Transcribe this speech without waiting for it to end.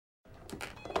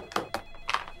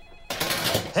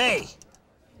Hey,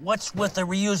 what's with the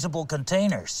reusable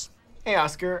containers? Hey,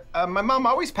 Oscar. My mom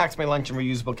always packs my lunch in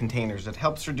reusable containers. It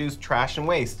helps reduce trash and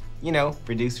waste. You know,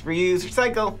 reduce, reuse,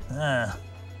 recycle.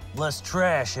 Less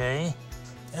trash, eh?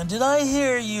 And did I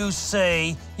hear you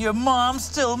say your mom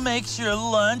still makes your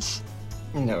lunch?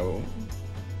 No.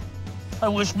 I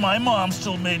wish my mom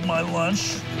still made my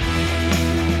lunch.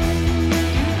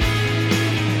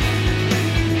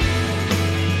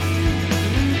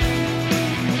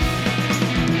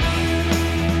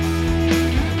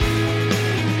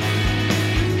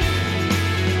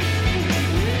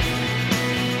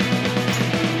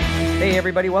 Hey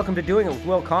everybody, welcome to Doing It with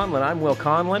Will Conlon. I'm Will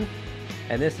Conlon,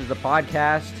 and this is the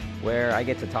podcast where I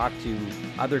get to talk to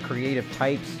other creative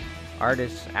types,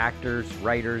 artists, actors,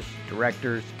 writers,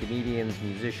 directors, comedians,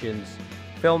 musicians,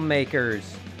 filmmakers,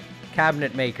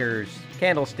 cabinet makers,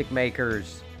 candlestick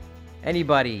makers,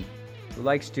 anybody who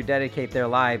likes to dedicate their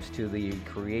lives to the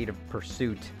creative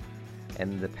pursuit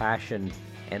and the passion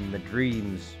and the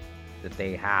dreams that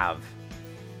they have.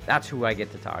 That's who I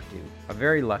get to talk to. I'm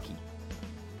very lucky.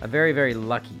 I'm very, very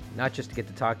lucky, not just to get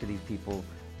to talk to these people,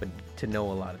 but to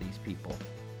know a lot of these people.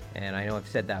 And I know I've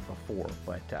said that before,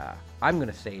 but I'm going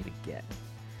to say it again.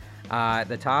 At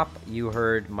the top, you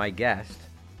heard my guest,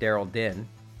 Daryl Dinn,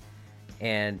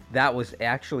 and that was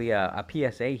actually a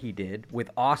PSA he did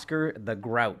with Oscar the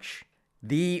Grouch.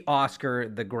 The Oscar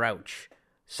the Grouch.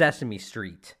 Sesame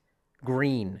Street.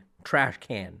 Green. Trash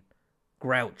can.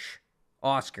 Grouch.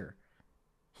 Oscar.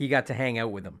 He got to hang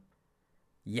out with him.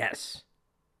 Yes.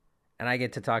 And I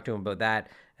get to talk to him about that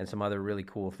and some other really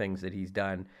cool things that he's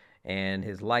done and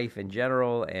his life in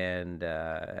general and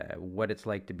what it's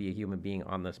like to be a human being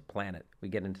on this planet. We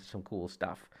get into some cool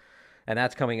stuff. And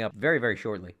that's coming up very, very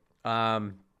shortly. I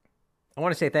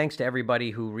want to say thanks to everybody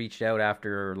who reached out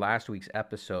after last week's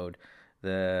episode,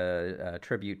 the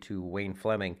tribute to Wayne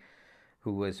Fleming,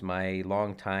 who was my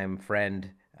longtime friend,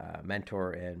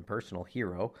 mentor, and personal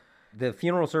hero. The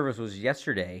funeral service was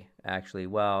yesterday, actually.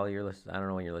 Well, I don't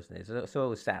know when you're listening. So it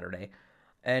was Saturday,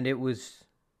 and it was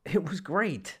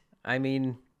great. I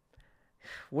mean,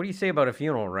 what do you say about a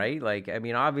funeral, right? Like, I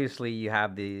mean, obviously you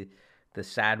have the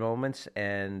sad moments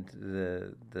and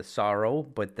the sorrow,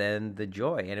 but then the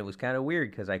joy. And it was kind of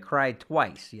weird because I cried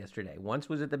twice yesterday. Once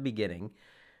was at the beginning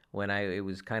when it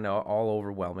was kind of all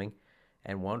overwhelming,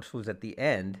 and once was at the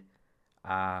end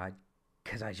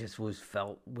because I just was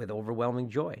felt with overwhelming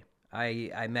joy.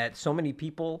 I met so many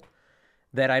people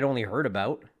that I'd only heard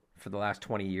about for the last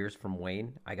 20 years from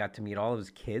Wayne. I got to meet all of his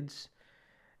kids.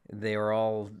 They were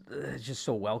all just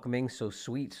so welcoming, so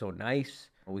sweet, so nice.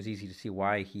 It was easy to see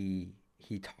why he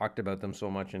talked about them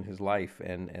so much in his life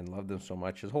and loved them so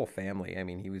much. His whole family. I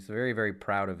mean, he was very, very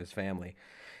proud of his family.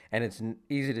 And it's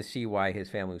easy to see why his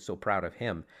family was so proud of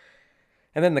him.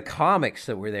 And then the comics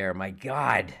that were there, my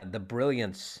God, the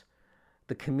brilliance,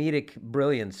 the comedic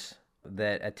brilliance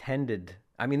that attended.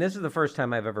 I mean, this is the first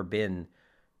time I've ever been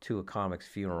to a comic's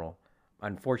funeral.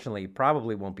 Unfortunately,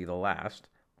 probably won't be the last,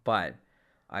 but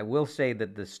I will say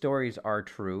that the stories are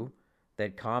true,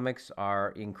 that comics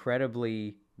are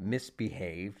incredibly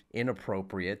misbehaved,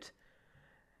 inappropriate,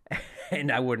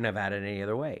 and I wouldn't have had it any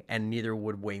other way, and neither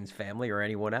would Wayne's family or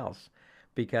anyone else,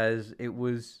 because it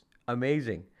was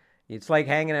amazing. It's like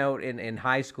hanging out in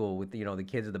high school with, the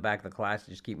kids at the back of the class that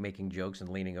just keep making jokes and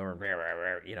leaning over,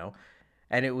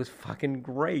 and it was fucking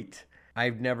great.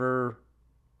 I've never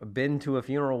been to a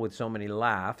funeral with so many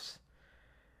laughs,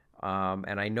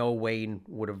 and I know Wayne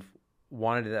would have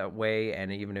wanted it that way,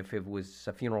 and even if it was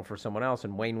a funeral for someone else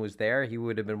and Wayne was there, he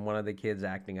would have been one of the kids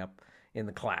acting up in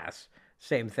the class.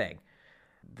 Same thing.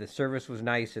 The service was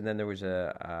nice, and then there was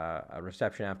a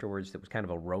reception afterwards that was kind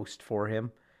of a roast for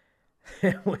him.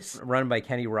 It was run by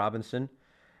Kenny Robinson,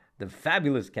 the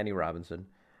fabulous Kenny Robinson,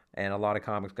 and a lot of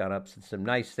comics got up, said some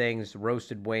nice things,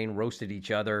 roasted Wayne, roasted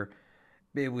each other.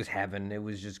 It was heaven. It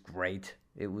was just great.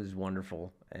 It was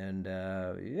wonderful, and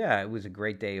it was a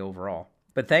great day overall.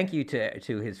 But thank you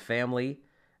to his family,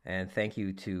 and thank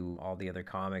you to all the other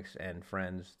comics and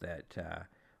friends that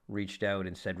reached out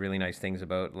and said really nice things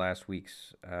about last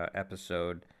week's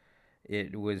episode.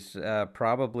 It was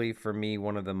probably, for me,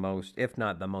 one of the most, if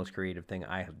not the most creative thing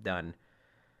I have done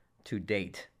to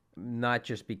date. Not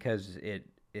just because it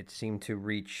seemed to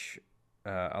reach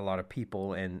a lot of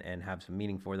people and have some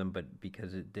meaning for them, but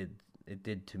because it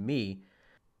did to me,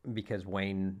 because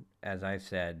Wayne, as I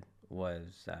said,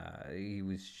 he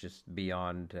was just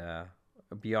beyond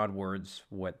words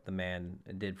what the man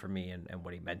did for me and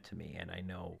what he meant to me. And I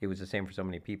know it was the same for so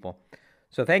many people.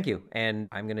 So thank you. And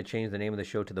I'm going to change the name of the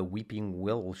show to The Weeping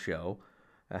Will Show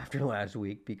after last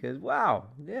week because, wow,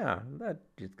 yeah, that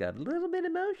just got a little bit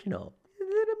emotional.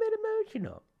 little bit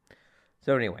emotional.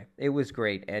 So anyway, it was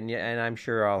great, and I'm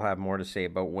sure I'll have more to say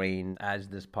about Wayne as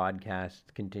this podcast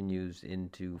continues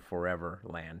into forever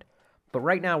land. But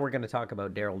right now, we're going to talk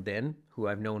about Daryl Dinn, who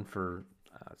I've known for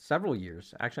several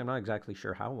years. Actually, I'm not exactly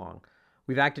sure how long.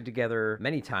 We've acted together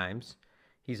many times.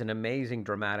 He's an amazing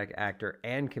dramatic actor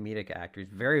and comedic actor. He's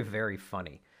very, very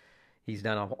funny. He's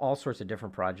done all sorts of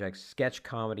different projects, sketch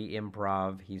comedy,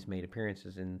 improv. He's made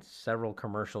appearances in several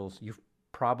commercials. You've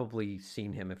probably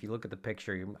seen him. If you look at the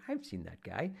picture, I've seen that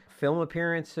guy. Film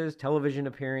appearances, television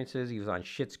appearances. He was on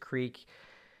Schitt's Creek.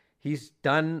 He's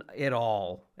done it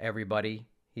all, everybody.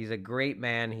 He's a great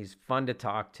man. He's fun to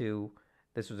talk to.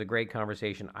 This was a great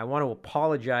conversation. I want to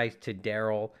apologize to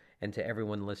Daryl and to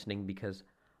everyone listening because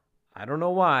I don't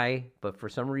know why, but for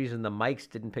some reason the mics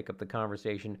didn't pick up the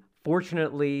conversation.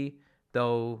 Fortunately,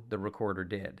 though, the recorder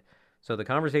did. So the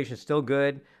conversation is still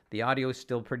good. The audio is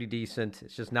still pretty decent.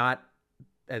 It's just not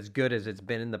as good as it's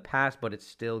been in the past, but it's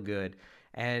still good.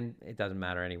 And it doesn't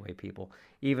matter anyway, people.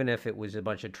 Even if it was a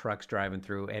bunch of trucks driving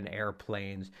through and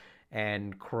airplanes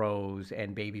and crows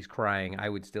and babies crying, I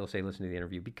would still say listen to the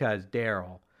interview because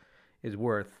Daryl is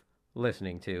worth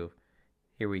listening to.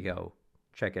 Here we go.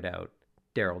 Check it out.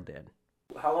 Daryl Dinn.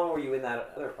 How long were you in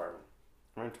that other apartment?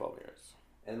 Around 12 years.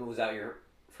 And was that your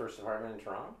first apartment in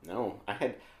Toronto? No,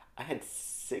 I had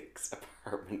 6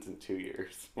 apartments in 2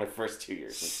 years. My first 2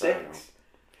 years in 6? Toronto.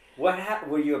 What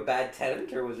happened? Were you a bad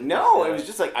tenant or was it? No, it was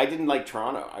just like I didn't like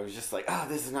Toronto. I was just like, oh,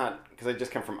 this is not because I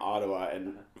just come from Ottawa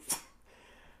and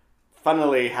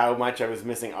funnily how much I was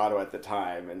missing Ottawa at the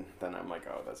time, and then I'm like,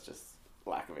 oh, that's just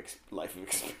lack of life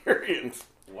experience.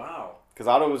 Wow. Because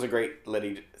Ottawa was a great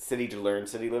city to learn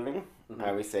city living. I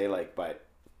always say but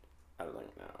I was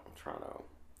like, no, Toronto.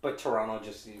 But Toronto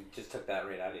just took that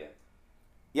right out of you.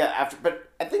 Yeah, but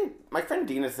I think my friend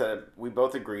Dina said we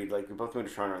both agreed, like we both moved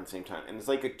to Toronto at the same time, and it's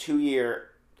like a 2-year.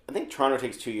 I think Toronto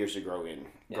takes 2 years to grow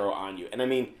on you, and I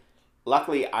mean,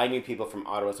 luckily I knew people from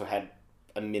Ottawa, so I had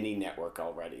a mini network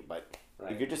already. But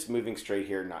if you're just moving straight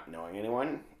here, not knowing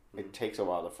anyone, it takes a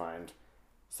while to find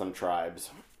some tribes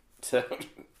to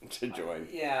join.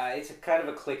 Yeah, it's a kind of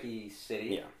a cliquey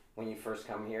city. Yeah. When you first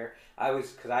come here, I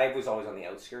was always on the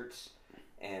outskirts.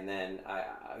 And then I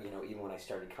even when I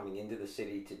started coming into the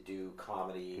city to do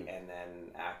comedy and then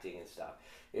acting and stuff,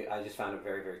 I just found it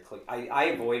very, very click. I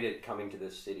avoided coming to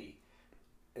this city,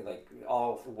 like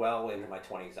all well into my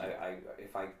 20s. I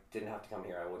if I didn't have to come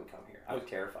here, I wouldn't come here. I was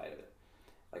terrified of it,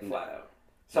 like flat out.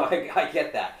 So I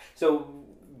get that. So,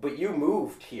 but you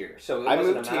moved here, so I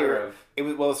moved here. It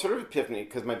was sort of epiphany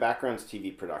because my background's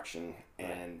TV production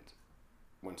and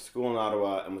went to school in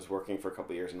Ottawa and was working for a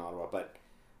couple of years in Ottawa, but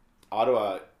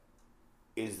Ottawa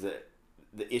is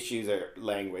the issues are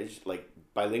language. Like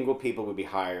bilingual people would be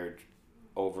hired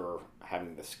over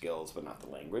having the skills but not the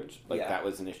language. That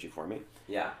was an issue for me.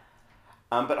 Yeah.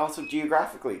 But also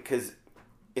geographically, because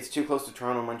it's too close to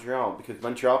Toronto and Montreal. Because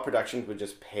Montreal productions would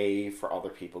just pay for other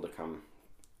people to come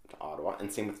to Ottawa, and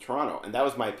same with Toronto. And that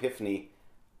was my epiphany.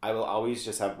 I will always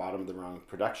just have bottom of the rung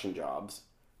production jobs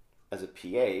as a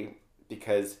PA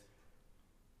because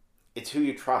it's who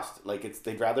you trust. Like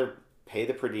they'd rather pay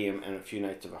the per diem and a few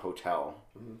nights of a hotel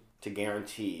to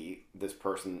guarantee this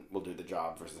person will do the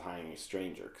job versus hiring a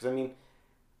stranger. Because I mean,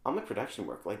 on the production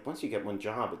work, like once you get one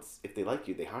job, it's if they like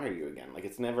you, they hire you again. Like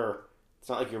it's not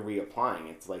like you're reapplying.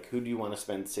 It's like who do you want to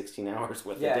spend 16 hours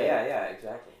with a day? Yeah,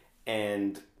 exactly.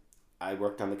 And I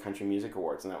worked on the Country Music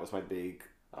Awards, and that was my big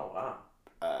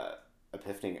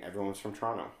epiphany. Everyone was from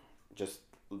Toronto, just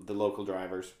the local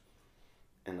drivers.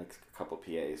 And like a couple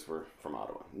PAs were from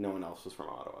Ottawa. No one else was from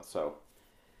Ottawa. So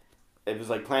it was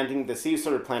like planting. The seeds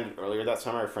sort of planted earlier that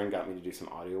summer. A friend got me to do some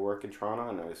audio work in Toronto,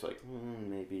 and I was like,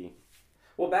 maybe.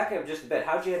 Well, back up just a bit.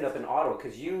 How'd you end up in Ottawa?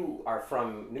 Because you are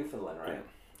from Newfoundland, right?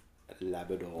 Yeah.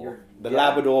 Labrador.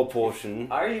 Labrador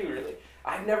portion. Are you really?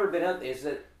 I've never been out. Is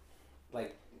it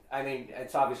like? I mean,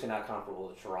 it's obviously not comparable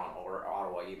to Toronto or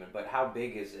Ottawa even. But how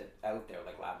big is it out there?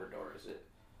 Like Labrador, is it?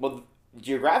 Well,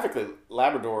 geographically,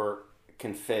 Labrador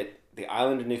can fit the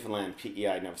island of Newfoundland,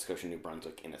 PEI, Nova Scotia, New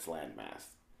Brunswick in its landmass.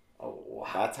 Oh, wow.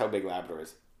 That's how big Labrador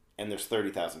is. And there's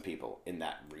 30,000 people in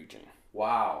that region.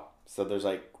 Wow. So there's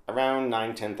like around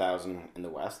 10,000 in the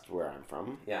west, where I'm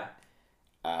from. Yeah.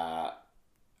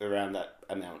 Around that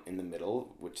amount in the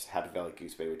middle, which is Happy Valley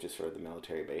Goose Bay, which is sort of the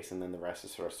military base, and then the rest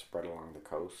is sort of spread along the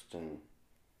coast. And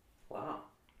wow.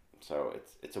 So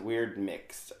it's a weird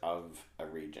mix of a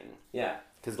region. Yeah.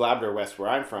 Because Labrador West, where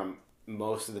I'm from,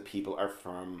 most of the people are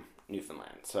from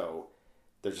Newfoundland. So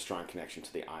there's a strong connection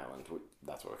to the island.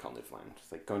 That's what we call Newfoundland.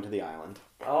 It's like going to the island.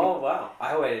 Oh, wow. I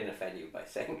hope I didn't offend you by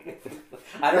saying it.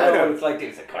 I don't know what it's like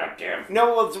to say, God damn.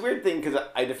 No, well, it's a weird thing because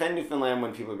I defend Newfoundland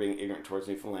when people are being ignorant towards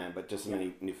Newfoundland, but just as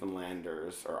many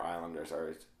Newfoundlanders or Islanders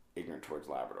are ignorant towards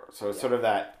Labrador. So it's sort of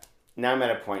that, now I'm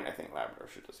at a point I think Labrador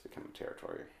should just become a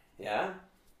territory. Yeah?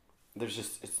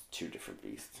 It's two different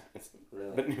beasts.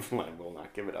 Really? But Newfoundland will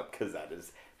not give it up because that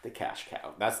is the cash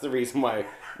cow. That's the reason why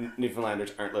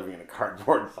Newfoundlanders aren't living in a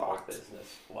cardboard It's all box.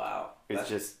 business. Wow. It's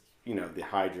just, the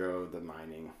hydro, the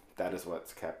mining, that is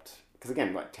what's kept. Because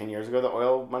again, 10 years ago the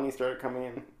oil money started coming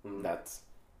in? Mm-hmm.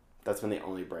 That's when the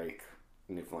only break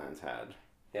Newfoundland's had.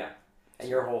 Yeah. And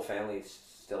your whole family's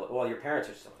still, well, your parents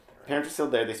are still there, right? Parents are still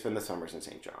there. They spend the summers in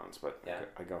St. John's, but Yeah.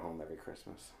 I go home every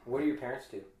Christmas. What do your parents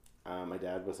do? My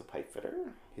dad was a pipe fitter.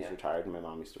 He's retired, and my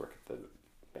mom used to work at the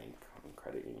bank and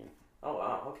credit union. Oh,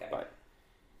 wow, okay. But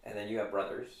and then you have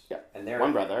brothers. yeah, And they're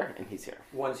one brother, and he's here.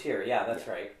 One's here. Yeah, that's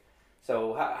right.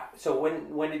 So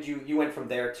when did you went from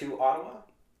there to Ottawa?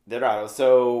 They're Ottawa.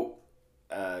 So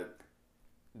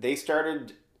they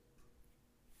started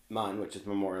MUN, which is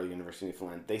Memorial University of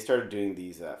Newfoundland. They started doing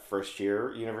these first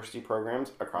year university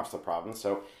programs across the province.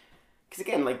 So, because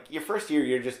again, like your first year,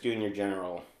 you're just doing your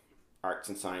general arts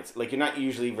and science. Like you're not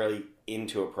usually really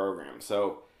into a program.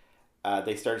 So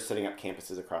they started setting up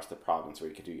campuses across the province where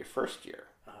you could do your first year.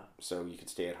 So you could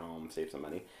stay at home, save some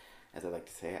money. As I like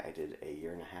to say, I did a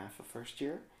year and a half of first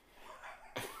year.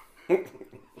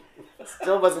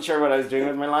 Still wasn't sure what I was doing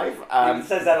with my life. It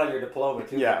says that on your diploma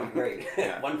too. Yeah. That'd be great.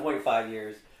 Yeah. 1.5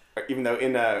 years. Even though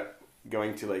in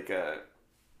going to the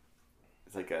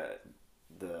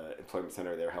employment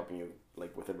center, they're helping you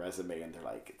like with a resume, and they're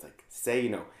like, it's like,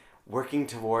 say, working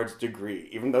towards degree.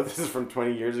 Even though this is from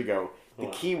 20 years ago, the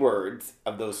keywords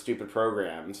of those stupid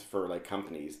programs for like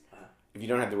companies, if you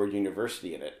don't have the word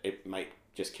university in it, it might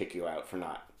just kick you out for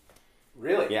not.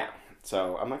 Really? Yeah.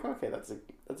 So I'm like, okay, that's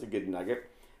a good nugget.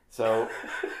 So,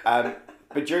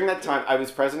 but during that time, I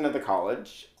was president of the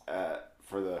college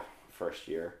for the first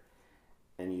year,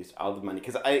 and used all the money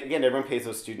because everyone pays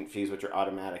those student fees, which are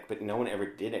automatic, but no one ever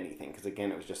did anything because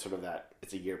again, it was just sort of that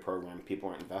it's a year program, people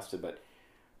weren't invested, but.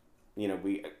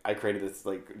 I created this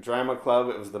like drama club.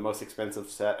 It was the most expensive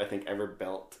set I think ever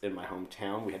built in my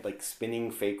hometown. We had like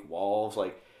spinning fake walls,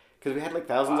 like because we had like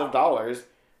thousands of dollars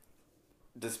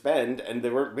to spend, and they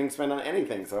weren't being spent on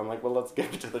anything. So I'm like, well, let's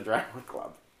give it to the drama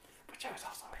club, which I was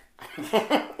also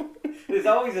in. There's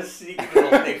always a sneaky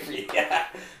little thing for you. Yeah.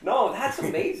 No, that's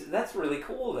amazing. That's really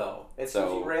cool though. It's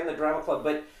so you ran the drama club,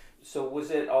 but so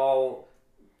was it all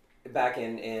back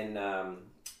in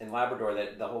Labrador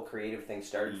that the whole creative thing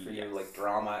started for you, like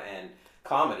drama and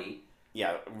comedy?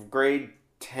 Yeah, grade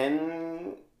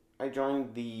 10, I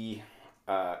joined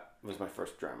was my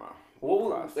first drama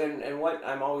class. And what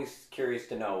I'm always curious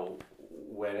to know,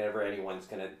 whenever anyone's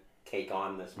going to take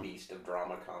on this beast of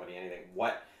drama, comedy, anything,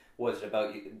 what was it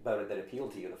about it that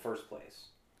appealed to you in the first place?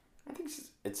 I think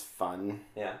it's fun.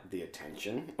 Yeah. The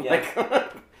attention. Yeah.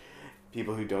 Like,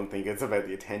 people who don't think it's about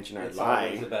the attention are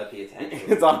lying. It's always about the attention.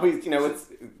 It's always, it's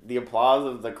the applause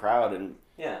of the crowd.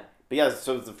 Yeah. But yeah,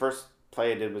 so the first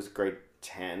play I did was grade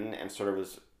 10 and sort of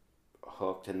was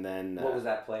hooked, and then... What was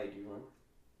that play? Do you remember?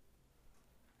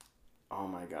 Oh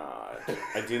my god.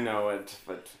 I do know it,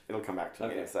 but it'll come back to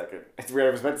me in a second. It's weird,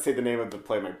 I was about to say the name of the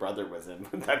play my brother was in,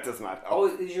 but that does not help.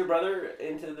 Oh, is your brother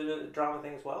into the drama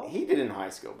thing as well? He did in high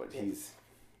school, but he's...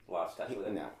 Lost touch with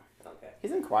it? No. Okay.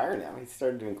 He's in choir now. He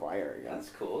started doing choir again. That's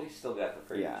cool. He's still got the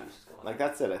creative juices going. Like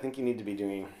that's it. I think you need to be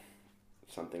doing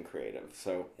something creative.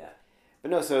 So yeah. But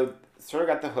no, so sort of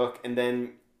got the hook, and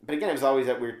then but again, it was always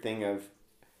that weird thing of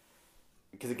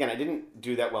because again, I didn't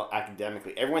do that well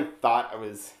academically. Everyone thought I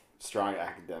was strong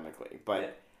academically,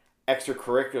 but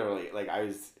extracurricularly, like I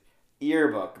was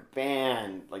yearbook,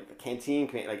 band, like the canteen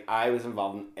committee, like I was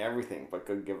involved in everything, but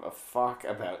could give a fuck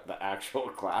about the actual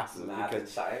classes. Math and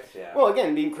science, yeah. Well,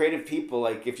 again, being creative people,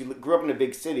 like if you grew up in a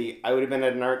big city, I would have been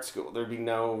at an art school. There'd be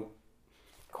no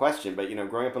question. But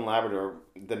growing up in Labrador,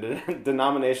 the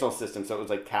denominational system, so it was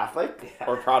like Catholic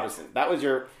or Protestant. That was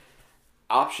your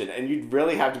option, and you'd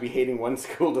really have to be hating one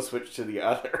school to switch to the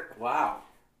other. Wow.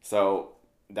 So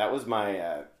that was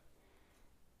my.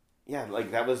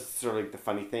 That was sort of like the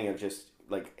funny thing of just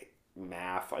like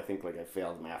math. I think like I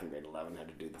failed math in grade 11, had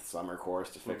to do the summer course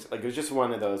to fix it. Like it was just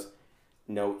one of those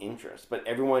no interest. But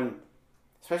everyone,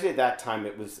 especially at that time,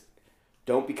 it was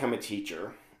don't become a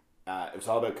teacher. It was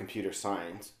all about computer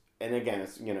science. And again,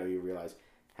 it's, you realize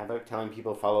how about telling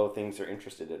people follow things they're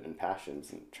interested in and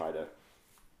passions and try to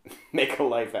make a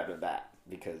life out of that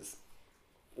because...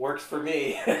 Works for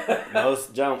me.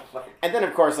 Most don't. And then,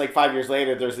 of course, like 5 years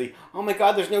later, there's the, oh my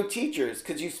God, there's no teachers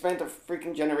because you spent a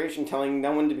freaking generation telling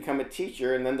no one to become a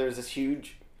teacher, and then there's this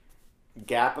huge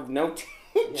gap of no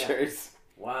teachers.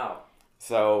 Yeah. Wow.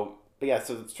 So, but yeah,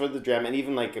 so it's for the drama, and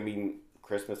even like, I mean,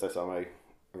 Christmas, I saw my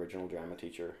original drama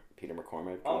teacher, Peter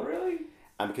McCormick. Oh, really?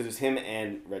 Because it was him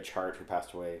and Reg Hart who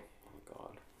passed away, oh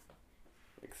God,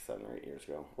 like 7 or 8 years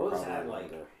ago. What was that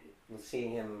like,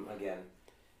 seeing him again?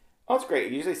 Oh, it's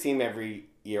great. I usually see him every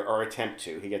year, or attempt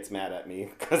to. He gets mad at me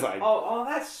because I... Oh,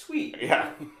 that's sweet.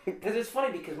 Yeah. Because it's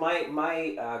funny, because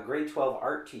my grade 12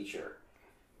 art teacher,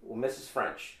 well, Mrs.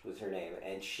 French was her name,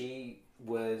 and she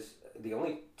was the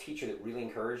only teacher that really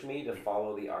encouraged me to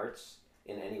follow the arts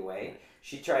in any way.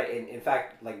 She tried, in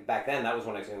fact, like back then, that was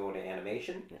when I was going to go into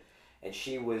animation, and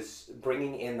she was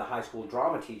bringing in the high school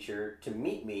drama teacher to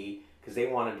meet me because they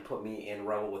wanted to put me in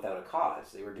Rebel Without a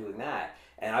Cause. They were doing that.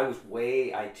 And I had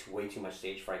way too much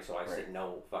stage fright, so I said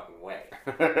no fucking way.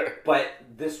 But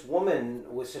this woman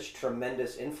was such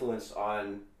tremendous influence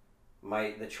on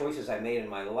the choices I made in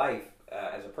my life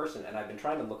as a person, and I've been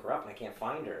trying to look her up, and I can't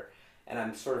find her. And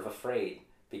I'm sort of afraid,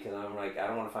 because I'm like, I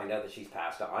don't want to find out that she's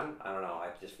passed on. I don't know, I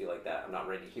just feel like that. I'm not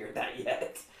ready to hear that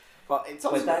yet. Well, it's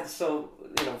also... But that's so,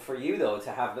 for you, though,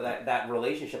 to have that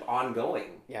relationship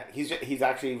ongoing. Yeah, he's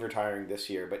actually retiring this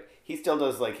year, but he still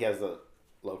does, like, he has a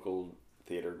local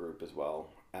theater group as well.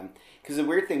 Because the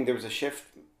weird thing, there was a shift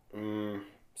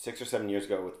 6 or 7 years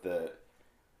ago with the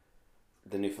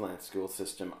Newfoundland school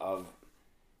system of...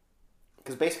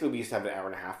 Because basically we used to have an hour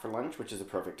and a half for lunch, which is a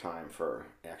perfect time for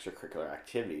extracurricular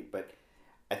activity, but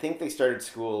I think they started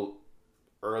school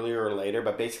earlier or later,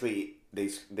 but basically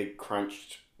they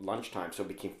crunched lunchtime, so it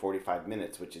became 45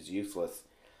 minutes, which is useless.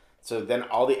 So then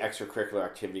all the extracurricular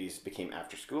activities became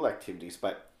after school activities,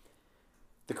 but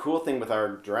the cool thing with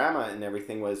our drama and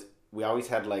everything was we always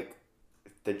had like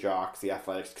the jocks, the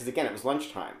athletics, because again, it was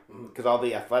lunchtime, because all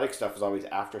the athletic stuff was always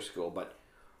after school, but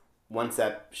once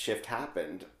that shift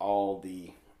happened, all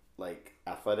the like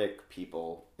athletic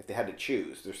people, if they had to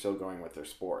choose, they're still going with their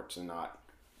sports and not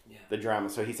the drama.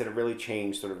 So he said it really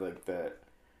changed sort of like the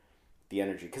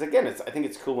energy. Because again, I think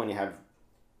it's cool when you have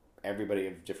everybody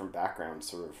of different backgrounds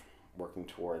sort of working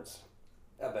towards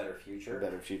a better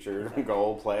future,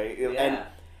 goal, play. Yeah.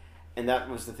 And that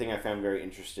was the thing I found very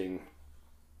interesting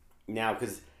now,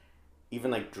 because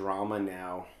even like drama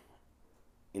now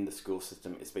in the school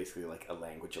system is basically like a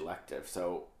language elective.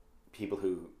 So people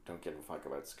who don't give a fuck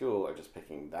about school are just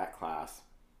picking that class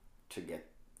to get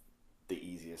the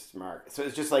easiest mark. So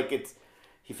it's just like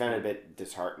he found it a bit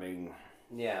disheartening.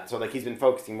 Yeah. So like he's been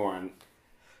focusing more on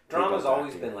drama's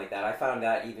always been like that. I found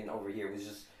that even over here, it was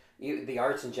just the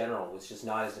arts in general was just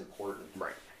not as important.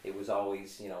 Right. It was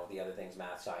always, the other things,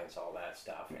 math, science, all that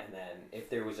stuff. Yeah. And then if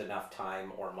there was enough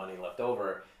time or money left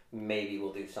over, maybe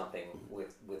we'll do something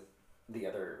with the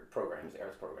other programs, the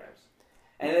arts programs.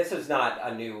 And this is not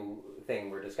a new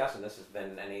thing we're discussing. This has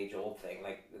been an age-old thing.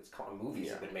 Like, movies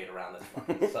have been made around this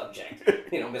fucking subject.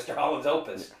 Mr. Holland's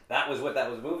Opus. That was what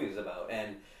that movie was about.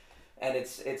 And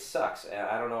it sucks.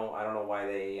 I don't know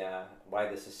why why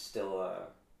this is still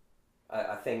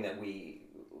a thing that we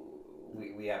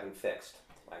haven't fixed.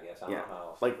 I guess I don't know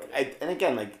how else. And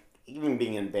again, like even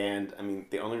being in band, I mean,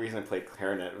 the only reason I played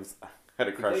clarinet was I had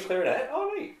a crush. You played clarinet?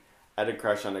 Oh, neat. I had a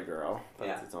crush on a girl.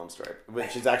 That's its own story.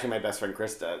 Which is actually my best friend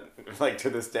Krista, like to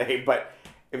this day. But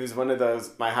it was one of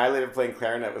those. My highlight of playing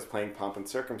clarinet was playing Pomp and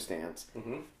Circumstance,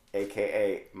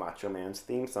 aka Macho Man's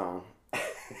theme song.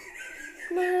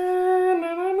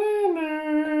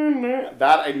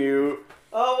 That I knew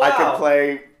I could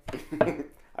play.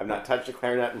 I've not touched a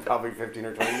clarinet in probably 15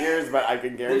 or 20 years, but I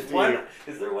can guarantee you.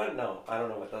 Is there one? No, I don't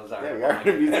know what those are. Yeah, we are in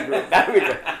a music group. That we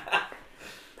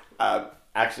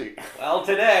actually. Well,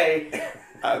 today.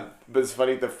 But it's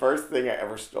funny, the first thing I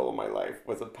ever stole in my life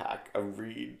was a pack of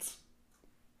reeds.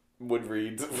 Wood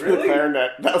reeds for the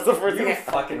clarinet. That was the first thing. You're a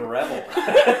fucking rebel.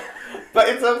 But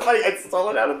it's so funny. I stole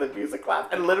it out of the music class,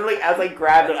 and literally as I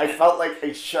grabbed it, I felt like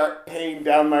a sharp pain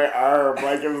down my arm,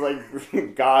 like it was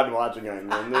like God watching it.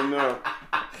 No.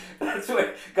 That's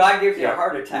what God gives you a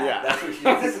heart attack. Yeah. That's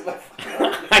what this is what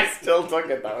I still took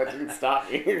it though. It didn't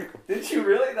stop me. Did you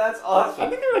really? That's awesome. I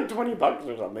think they were like $20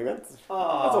 or something. That's a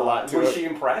lot to it. Was she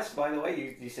impressed? By the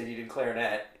way, you said you did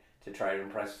clarinet to try to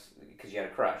impress because you had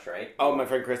a crush, right? Oh, my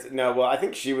friend Chris. No, well, I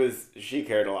think she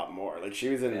cared a lot more. Like she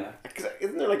was in. Cause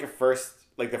isn't there like the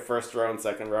first row and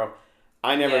second row?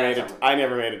 I never made it. I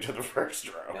never made it to the first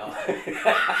row. No.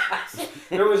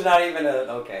 There was not even a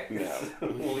okay. No.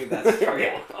 We'll leave that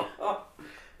story.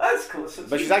 That's cool. So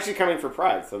but she's actually coming for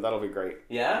Pride, so that'll be great.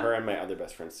 Yeah. Her and my other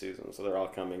best friend Susan, so they're all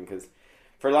coming because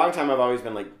for a long time I've always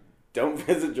been like don't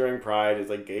visit during Pride. It's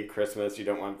like gay Christmas. You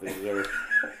don't want visitors.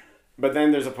 But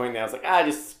then there's a point now. It's like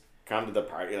just come to the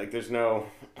party. Like there's no.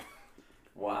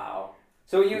 Wow.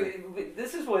 So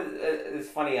this is what is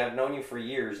funny. I've known you for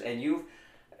years, and you've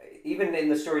even in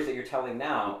the stories that you're telling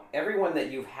now, everyone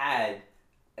that you've had,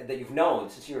 that you've known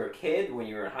since you were a kid, when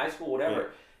you were in high school, whatever.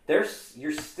 Yeah.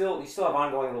 You still have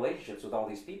ongoing relationships with all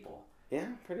these people. Yeah,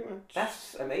 pretty much.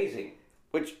 That's amazing.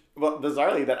 Which, well,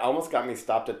 bizarrely, that almost got me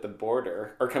stopped at the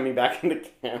border or coming back into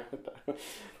Canada.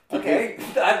 Okay,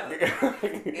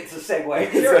 it's a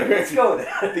segue. Sure, let's go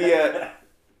there.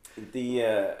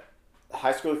 The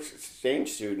high school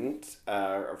exchange student,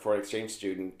 or foreign exchange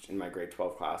student in my grade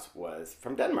 12 class was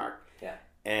from Denmark. Yeah.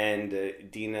 And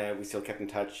Dina, we still kept in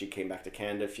touch. She came back to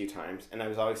Canada a few times. And I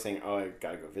was always saying, I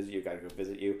gotta go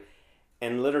visit you.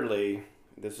 And literally,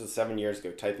 this was 7 years ago,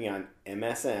 typing on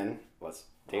MSN, let's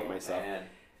date myself. Man.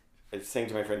 I was saying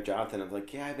to my friend Jonathan, I'm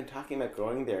like, I've been talking about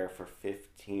going there for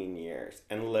 15 years.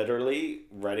 And literally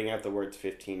writing out the words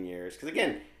 15 years. Because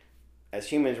again, as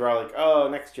humans, we're all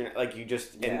like, next year. Like, you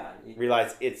just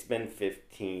realize it's been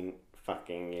 15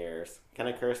 fucking years. Can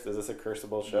I curse? Is this a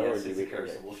curseable show? Yes, it's a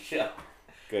curseable show.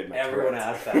 Good. Everyone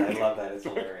asks that. I love that. It's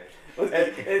hilarious.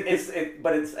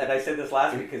 And I said this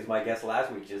last week because my guest last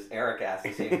week, Eric, asked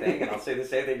the same thing, and I'll say the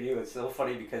same thing to you. It's so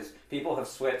funny because people have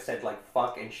said like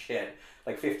fuck and shit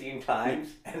like 15 times,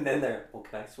 and then they're,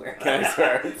 can I swear? Can I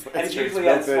swear? And it's usually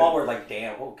a small word like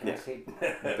damn. Can I say?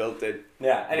 Built it.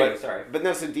 Yeah. Anyway, sorry. But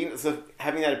no, so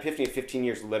having that epiphany of 15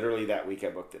 years, literally that week I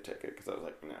booked the ticket because I was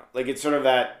like, no, like it's sort of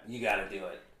that. You got to do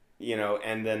it.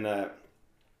 And then.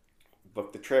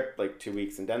 Booked the trip, 2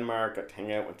 weeks in Denmark, got to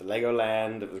hang out, went to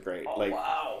Legoland. It was great. Oh,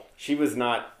 wow. She did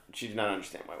not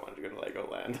understand why I wanted to go to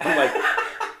Legoland. I'm like,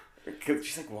 because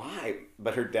she's like, why?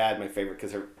 But her dad, my favorite,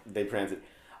 because they pronounce it,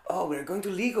 we're going to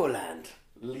Legoland.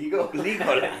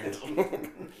 Legoland.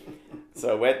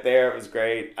 So I went there, it was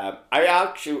great. I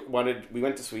actually we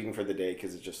went to Sweden for the day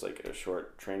because it's just a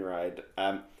short train ride.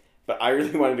 But I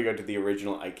really wanted to go to the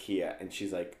original IKEA, and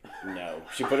she's like, no.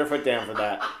 She put her foot down for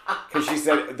that. Because she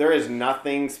said, there is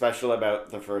nothing special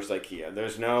about the first IKEA.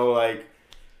 There's no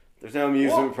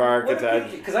amusement park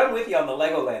attached. Because I'm with you on the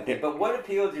Legoland thing, but what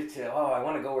appealed you to, I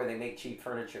want to go where they make cheap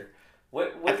furniture?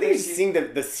 What I think you've seen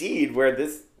the seed where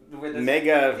this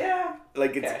mega,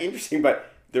 it's interesting,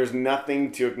 but there's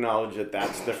nothing to acknowledge that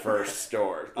that's the first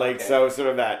store. So sort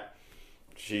of that.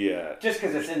 She just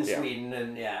because it's in Sweden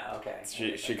and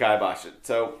she kiboshed it.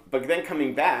 So, but then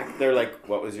coming back, they're like,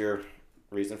 "What was your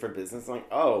reason for business?" I'm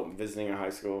like, visiting a high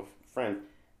school friend,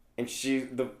 and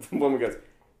the woman goes,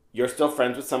 "You're still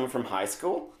friends with someone from high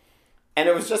school?" And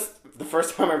it was just the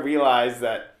first time I realized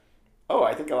that,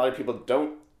 I think a lot of people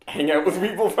don't hang out with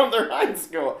people from their high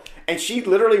school. And she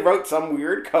literally wrote some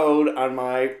weird code on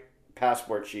my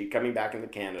passport sheet coming back into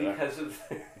Canada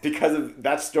because of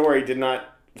that story. Did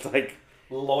not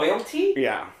loyalty?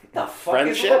 Yeah. The fuck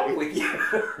friendship? Is wrong with you?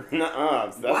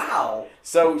 Nuh-uh. Wow.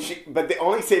 So but the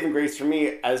only saving grace for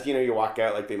me, as you walk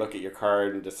out, they look at your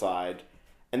card and decide.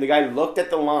 And the guy looked at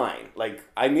the line.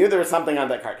 I knew there was something on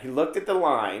that card. He looked at the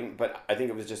line, but I think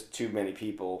it was just too many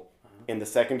people in the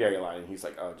secondary line. And he's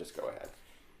like, just go ahead.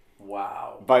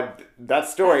 Wow. But that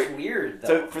story. That's weird, though.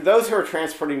 So for those who are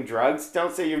transporting drugs,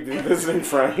 don't say you've been visiting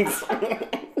friends.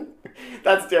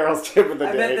 That's Daryl's tip of the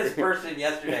day. I met this person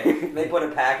yesterday. They put a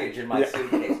package in my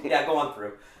suitcase. Yeah, go on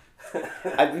through.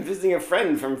 I've been visiting a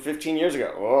friend from 15 years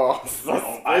ago.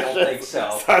 I don't think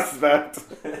so. Suspect.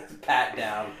 Pat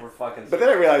down. We're fucking. But then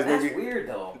I realized that's weird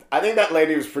though. I think that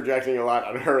lady was projecting a lot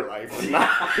on her life, not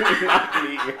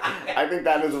me. I think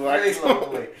that is very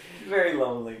lonely. Very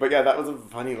lonely. But yeah, that was a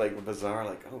funny,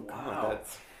 bizarre, God,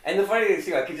 that's. And the funny thing is,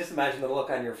 too, I could just imagine the look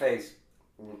on your face.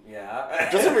 Yeah.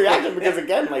 Just a reaction because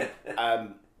again,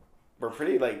 we're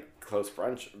pretty close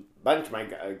bunch my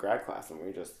grad class, and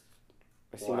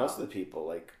I see most of the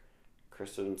people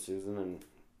Kristen and Susan and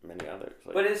many others.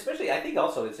 But especially, I think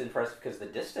also it's impressive because the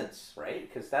distance,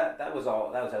 right? Because that was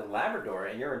at Labrador,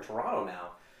 and you're in Toronto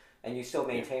now, and you still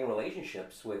maintain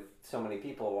relationships with so many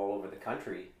people all over the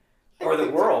country. Or the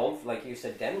world, like you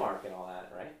said, Denmark and all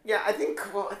that, right? Yeah, I think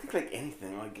like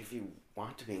anything, if you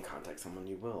want to be in contact with someone,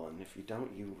 you will. And if you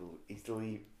don't, you will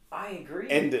easily I agree.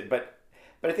 end it. But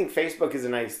I think Facebook is a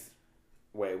nice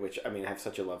way, which, I have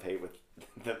such a love-hate with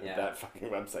that fucking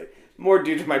website. More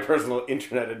due to my personal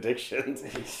internet addictions.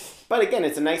 But again,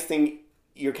 it's a nice thing.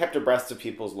 You're kept abreast of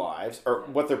people's lives, or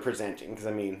what they're presenting. Because,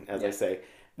 as I say,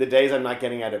 the days I'm not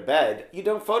getting out of bed, you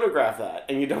don't photograph that,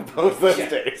 and you don't post those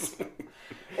days.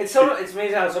 It's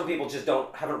amazing how some people just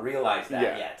haven't realized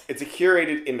that yet. It's a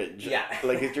curated image. Yeah.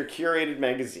 Like, it's your curated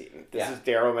magazine. This is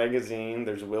Daryl magazine.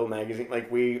 There's Will magazine.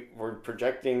 Like, we're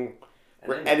projecting.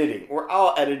 We're editing. We're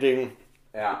all editing.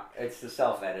 Yeah, it's the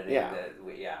self-editing.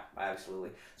 Yeah.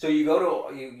 Absolutely. So you go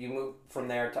to you move from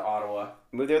there to Ottawa.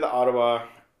 Moved there to Ottawa.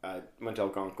 Went to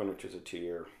Algonquin, which was a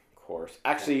 2-year course.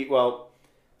 Actually, well,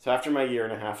 so after my year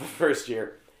and a half of first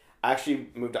year, I actually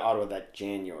moved to Ottawa that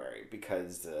January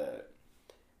because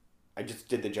I just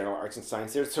did the general arts and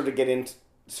science there, sort of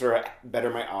better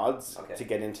my odds to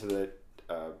get into the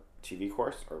TV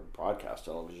course, or broadcast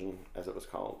television, as it was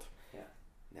called. Yeah.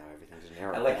 Now everything's a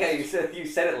narrow. I like how you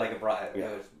said it like a broadcast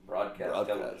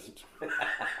television.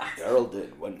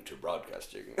 Daryl went to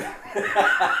broadcasting.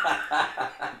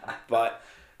 But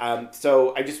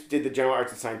so I just did the general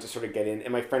arts and science to sort of get in,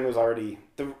 and my friend was already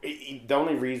the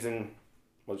only reason.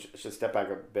 Well, I should step back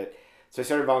a bit. So I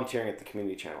started volunteering at the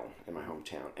community channel in my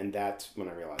hometown, and that's when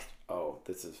I realized, oh,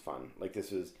 this is fun. Like,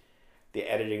 this was the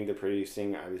editing, the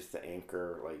producing. I was the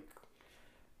anchor. Like,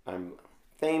 I'm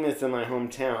famous in my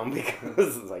hometown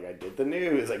because like I did the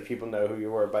news. Like, people know who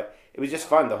you were, but it was just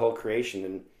fun, the whole creation.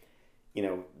 And you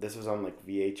know, this was on like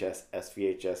VHS,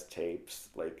 SVHS tapes.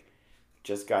 Like,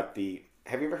 just got the.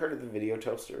 Have you ever heard of the video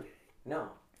toaster? No.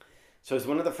 So it's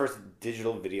one of the first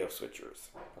digital video switchers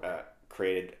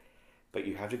created, but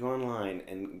you have to go online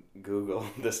and Google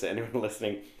this to anyone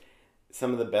listening.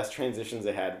 Some of the best transitions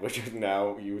they had, which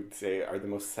now you would say are the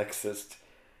most sexist.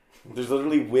 There's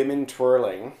literally women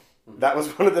twirling. That was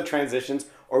one of the transitions,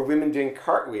 or women doing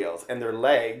cartwheels, and their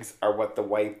legs are what the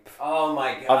wipe. Oh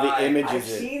my god! Of the images. I've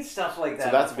seen stuff like that.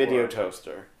 So that's before. Video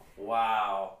Toaster.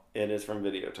 Wow. It is from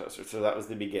Video Toaster. So that was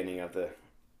the beginning of the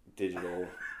digital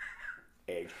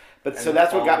age. But so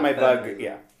that's what got my bug.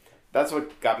 Yeah. That's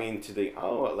what got me into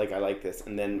I like this.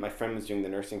 And then my friend was doing the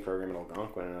nursing program in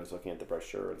Algonquin, and I was looking at the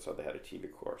brochure and saw they had a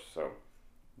TV course. So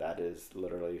that is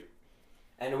literally.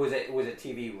 And was it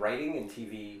TV writing and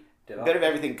TV development? A bit of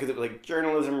everything, because it was like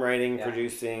journalism, writing,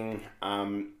 producing.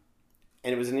 And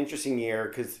it was an interesting year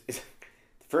because the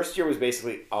first year was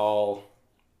basically all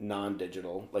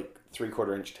non-digital, like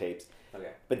 3/4-inch tapes.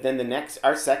 Okay. But then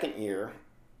our second year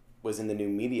was in the new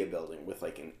media building with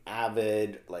like an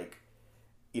Avid, like,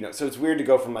 you know, so it's weird to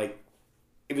go from like,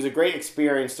 it was a great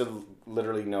experience to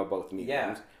literally know both mediums.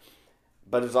 Yeah.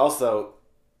 But it's also,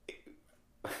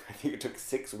 I think it took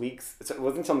 6 weeks. So it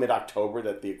wasn't until mid-October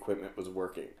that the equipment was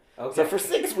working. Okay. So for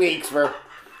 6 weeks, we're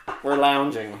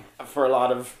lounging for a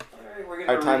lot of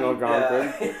our time in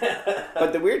Algonquin.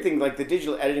 But the weird thing, like, the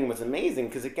digital editing was amazing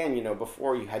because, again, you know,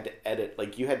 before you had to edit,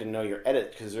 like, you had to know your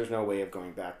edit because there's no way of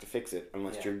going back to fix it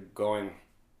unless you're going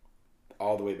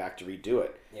all the way back to redo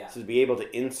it. Yeah. So to be able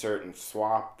to insert and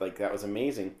swap, like, that was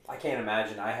amazing. I can't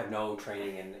imagine. I have no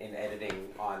training in editing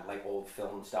on, like, old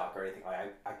film stock or anything.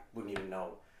 I wouldn't even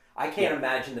know. I can't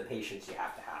imagine the patience you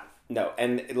have to have. No,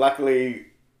 and luckily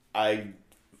I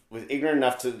was ignorant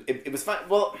enough to... It was fine.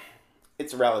 Well,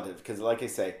 it's relative because, like I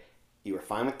say, you were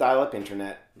fine with dial-up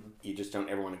internet. You just don't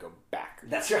ever want to go back.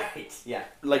 That's right. Yeah.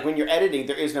 Like, when you're editing,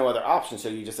 there is no other option, so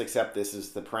you just accept this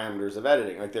as the parameters of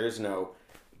editing. Like, there is no...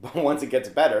 But once it gets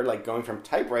better, like going from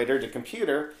typewriter to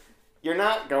computer, you're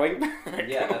not going back.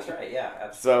 Yeah, that's right. Yeah,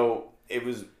 absolutely. So it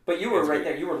was... But you were right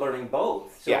there. You were learning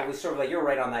both. So it was sort of like you were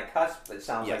right on that cusp, it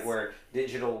sounds like, where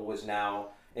digital was now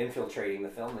infiltrating the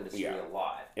film industry a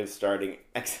lot. It was starting,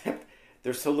 except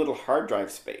there's so little hard drive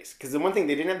space. Because the one thing,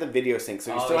 they didn't have the video sync,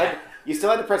 so you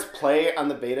still had to press play on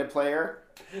the beta player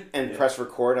and press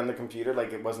record on the computer.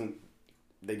 Like, it wasn't...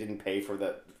 They didn't pay for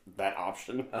that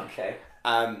option. Okay.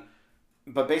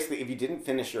 But basically, if you didn't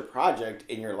finish your project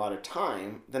in your allotted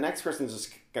time, the next person's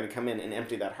just going to come in and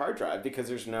empty that hard drive because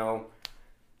there's no...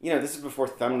 You know, this is before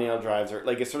thumbnail drives or...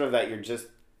 Like, it's sort of that you're just...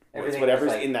 It's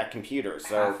whatever's like in that computer.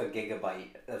 So half a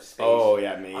gigabyte of space. Oh,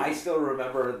 yeah, maybe. I still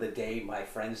remember the day my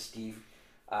friend Steve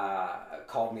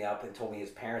called me up and told me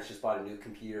his parents just bought a new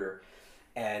computer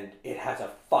and it has a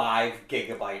 5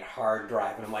 gigabyte hard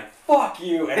drive. And I'm like, fuck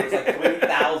you! And it was like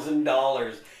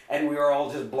 $3,000. And we were all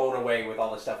just blown away with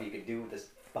all the stuff you could do with this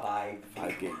 5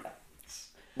 gigabytes.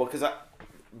 Well, because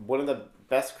one of the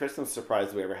best Christmas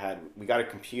surprises we ever had, we got a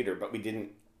computer, but we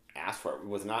didn't ask for it. It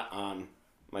was not on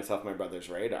myself and my brother's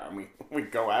radar. And we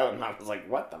go out, and I was like,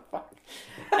 what the fuck?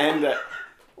 And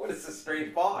what is this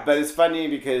strange box? But it's funny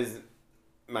because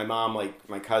my mom, like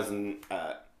my cousin,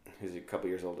 who's a couple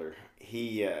years older,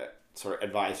 he sort of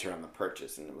advised her on the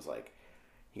purchase, and it was like,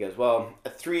 he goes, well, a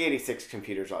 386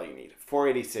 computer is all you need.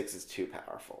 486 is too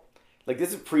powerful. Like,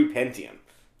 this is pre-Pentium.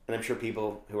 And I'm sure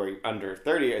people who are under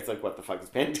 30, it's like, what the fuck is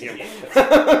Pentium?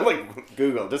 Like, just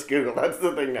Google. That's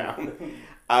the thing now.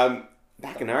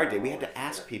 back in our day, we had to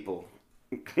ask people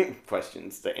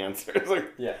questions to answer.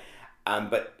 Yeah.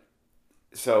 But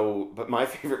my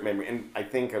favorite memory, and I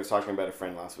think I was talking about a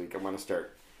friend last week. I want to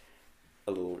start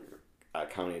a little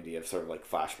common idea of sort of like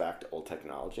flashback to old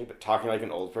technology, but talking like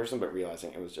an old person, but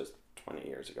realizing it was just 20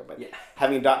 years ago. But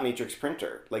having a dot matrix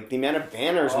printer, like the amount of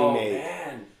banners we made.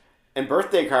 Man. And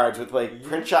birthday cards with like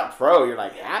Print Shop Pro. You're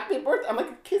like, happy birthday. I'm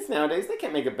like, kids nowadays, they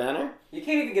can't make a banner. You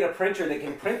can't even get a printer that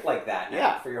can print like that now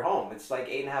Yeah. for your home. It's like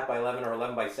 8.5 by 11 or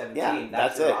 11 by 17. Yeah,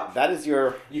 that's your it. option. That is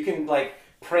your... You can like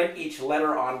print each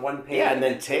letter on one page. Yeah, and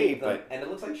then tape them, it. and it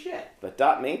looks like shit. But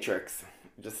dot matrix,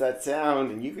 just that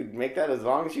sound, and you could make that as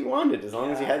long as you wanted, as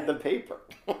long as you had the paper.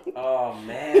 Oh,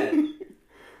 man.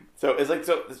 So it's like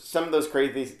some of those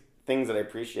crazy things that I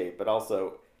appreciate, but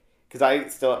also, because I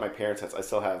still at my parents' house, I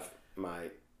still have my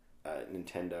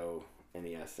Nintendo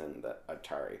NES and the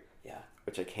Atari. Yeah.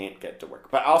 Which I can't get to work.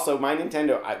 But also, my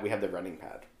Nintendo, we have the running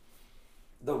pad.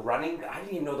 I didn't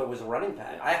even know there was a running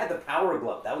pad. I had the Power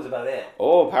Glove. That was about it.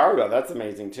 Oh, Power Glove, that's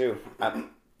amazing too.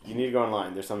 You need to go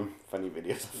online. There's some funny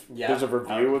videos. Yeah. There's a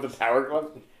review of the Power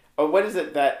Glove. Oh, what is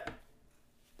it that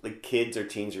like kids or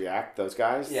teens react? Those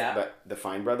guys. Yeah. But the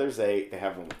Fine Brothers, they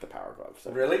have one with the Power Glove.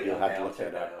 So Really? You'll Okay, have to I'll look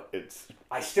check that that up. out. It's.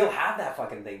 I still have that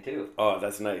fucking thing too. Oh,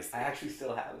 that's nice. I actually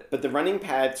still have it. But the running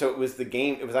pad, so it was the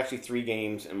game. It was actually 3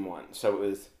 games in one. So it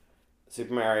was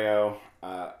Super Mario,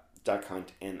 Duck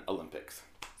Hunt, and Olympics.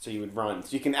 So you would run.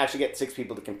 So you can actually get 6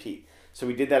 people to compete. So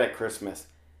we did that at Christmas.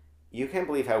 You can't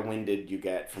believe how winded you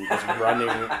get from just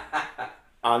running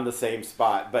on the same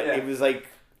spot. But it was like,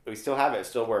 we still have it. It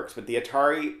still works. But the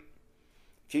Atari, a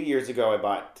few years ago,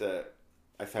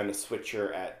 I found a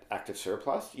switcher at Active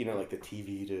Surplus. You know, like the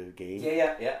TV to game.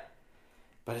 Yeah.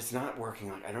 But it's not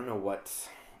working. Like, I don't know what's...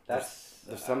 There's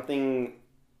something...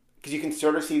 Because you can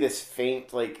sort of see this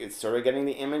faint, like, it's sort of getting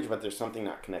the image, but there's something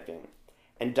not connecting.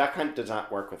 And Duck Hunt does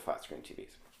not work with flat screen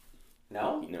TVs.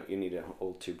 No? You need an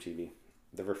old tube TV.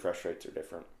 The refresh rates are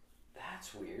different.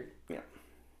 That's weird. Yeah.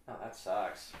 Oh, that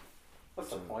sucks.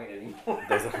 What's the point anymore?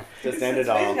 Just end it It's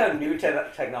all. amazing how new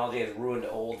technology has ruined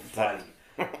old fun.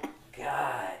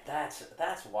 God,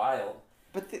 that's wild.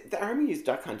 But the Army used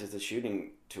Duck Hunt as a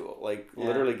shooting tool. Like,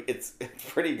 literally, it's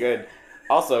pretty good.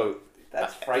 Also...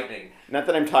 That's frightening. Not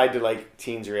that I'm tied to, like,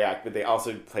 teens react, but they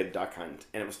also played Duck Hunt.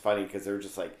 And it was funny because they were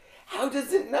just like, how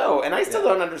does it know? And I still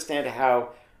don't understand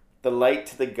how the light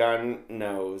to the gun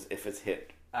knows if it's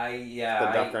hit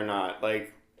the duck or not.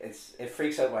 Like, it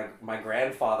freaks out. My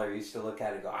grandfather used to look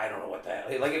at it and go, I don't know what the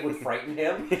hell. Like, it would frighten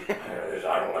him.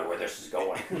 I don't know where this is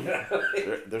going.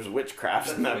 there's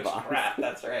witchcraft in that box. Witchcraft,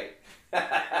 that's right.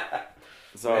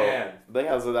 So, Man. But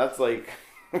yeah, so that's like...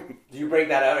 Do you break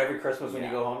that out every Christmas when you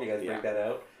go home? You guys break that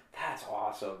out? That's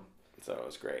awesome. So it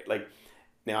was great. Like,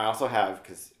 now I also have,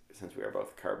 because since we are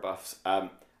both car buffs, I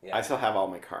still have all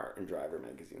my car and driver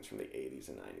magazines from the 80s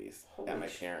and 90s at my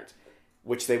parents,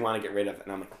 which they want to get rid of.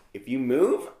 And I'm like, if you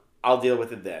move, I'll deal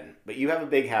with it then. But you have a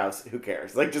big house, who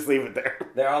cares? Like, just leave it there.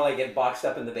 They're all like get boxed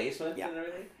up in the basement Yeah. and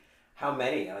everything? How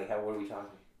many? Like, what are we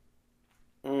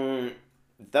talking?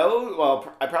 Those,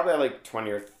 well, I probably have like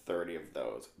 20 or 30 of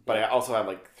those. But I also have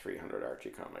like 300 Archie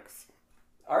comics.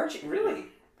 Archie? Really?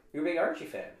 You're a big Archie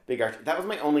fan? Big Archie. That was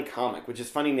my only comic, which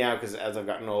is funny now because as I've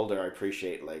gotten older, I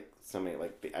appreciate like so many,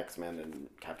 like the X-Men and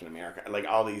Captain America. Like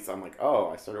all these, I'm like,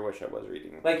 oh, I sort of wish I was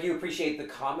reading them. Like, you appreciate the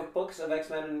comic books of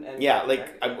X-Men and Yeah, Captain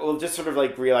like, America? just sort of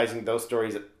like realizing those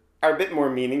stories are a bit more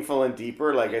meaningful and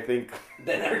deeper. Like, I think...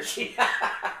 Then Archie.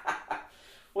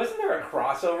 Wasn't there a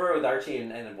crossover with Archie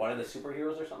and one of the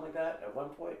superheroes or something like that at one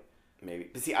point? Maybe.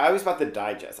 But see, I always bought the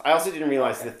digest. I also didn't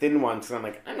realize the thin ones, because I'm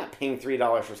like, I'm not paying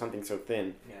 $3 for something so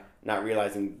thin. Yeah. Not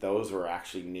realizing those were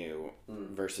actually new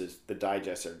versus the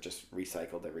digests are just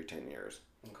recycled every 10 years.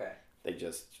 Okay. They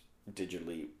just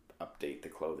digitally update the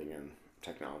clothing and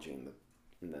technology and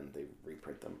then they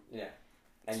reprint them. Yeah.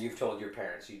 And you've told your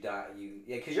parents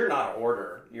because you're not an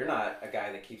hoarder. You're not a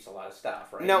guy that keeps a lot of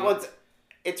stuff, right? No, well,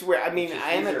 it's weird. I mean,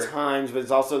 I am at easier. times, but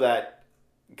it's also that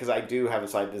because I do have a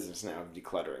side business now of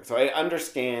decluttering. So I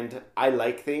understand I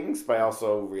like things, but I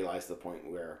also realize the point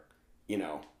where,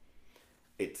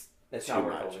 it's too not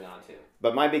worth much. holding on to.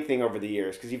 But my big thing over the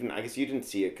years, because even, I guess you didn't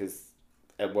see it, because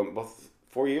both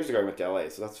 4 years ago I went to LA,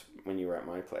 so that's when you were at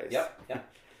my place. Yep.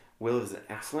 Will is an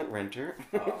excellent renter.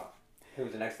 It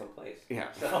was an excellent place.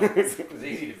 Yeah. So it was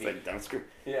easy to It's be. like, don't screw.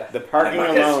 Yeah. The parking I'm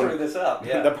not gonna alone. screw this up.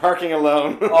 Yeah. The parking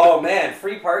alone. Oh man,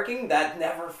 free parking? That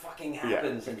never fucking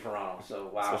happens in Toronto. So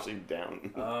wow. Especially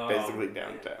basically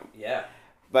downtown. Yeah.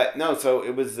 But no, so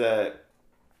it was, what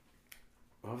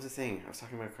was I saying? I was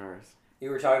talking about cars.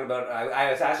 You were talking about,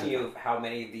 I was asking you how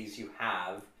many of these you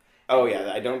have. Oh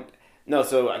yeah, I don't, No,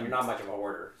 so You're not much of a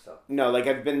hoarder, so. No, like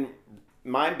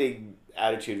my big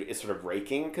attitude is sort of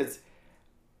raking because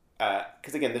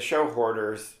again, the show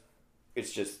Hoarders,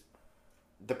 it's just,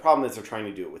 the problem is they're trying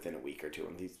to do it within a week or two,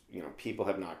 and these, people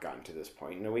have not gotten to this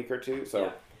point in a week or two.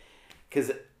 So,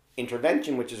 because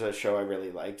Intervention, which is a show I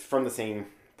really liked from the same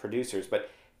producers,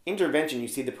 but Intervention, you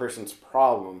see the person's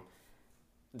problem,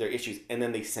 their issues, and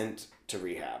then they sent to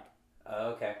rehab.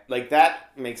 Okay. Like,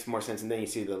 that makes more sense, and then you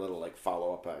see the little, like,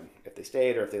 follow-up on if they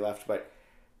stayed or if they left, but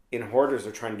in Hoarders,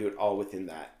 they're trying to do it all within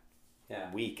that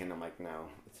week, and I'm like, no.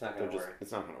 It's not going to work.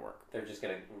 It's not going to work. They're just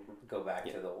going to go back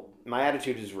to the old... My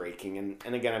attitude is raking,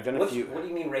 and again, I've done a few... What do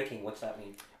you mean raking? What's that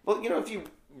mean? Well, if you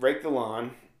rake the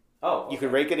lawn, okay. You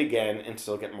could rake it again and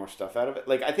still get more stuff out of it.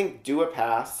 Like, I think do a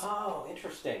pass. Oh,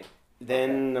 interesting.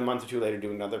 Then a month or two later,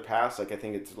 do another pass. Like, I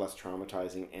think it's less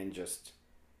traumatizing and just...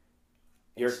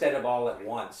 Instead of all at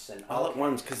once. All at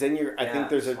once, because then I think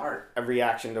there's a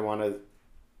reaction to want to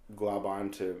glob on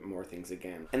to more things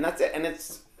again. And that's it. And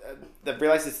it's... I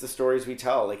realize it's the stories we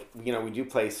tell. Like, we do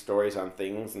play stories on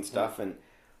things and stuff, and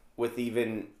with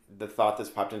even the thought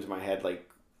that's popped into my head, like,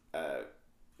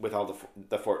 with all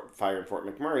the fire in Fort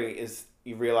McMurray, is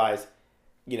you realize,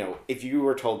 if you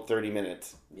were told 30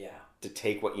 minutes to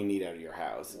take what you need out of your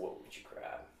house, what would you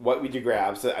grab? What would you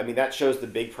grab? So, I mean, that shows the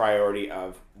big priority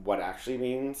of what actually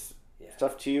means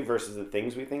stuff to you versus the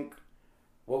things we think.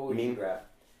 What would you grab?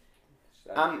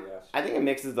 I think it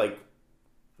mixes, like,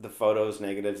 the photos,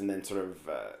 negatives, and then sort of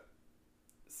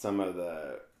some of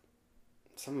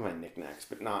my knickknacks,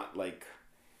 but not like,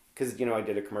 because I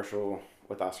did a commercial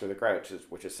with Oscar the Grouch,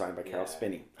 which is signed by Carol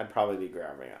Spinney. I'd probably be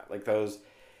grabbing that, like those.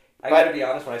 I gotta be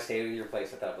honest, when I stayed at your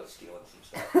place, I thought about stealing some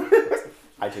stuff.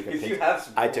 I took a picture. You have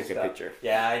some cool stuff. Picture.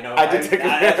 Yeah, I know. I did take a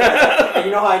picture. And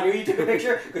you know how I knew you took a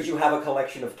picture? Because you have a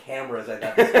collection of cameras. I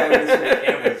thought this guy with his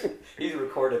cameras, he's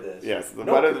recorded this. Yes. My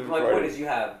point is,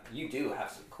 you do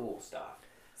have some cool stuff.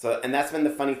 So, and that's been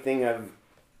the funny thing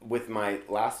with my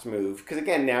last move, because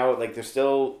again, now, like, there's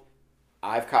still,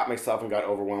 I've caught myself and got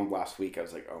overwhelmed last week. I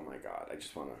was like, oh my God, I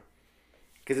just want to,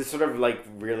 because it's sort of like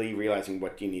really realizing,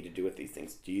 what do you need to do with these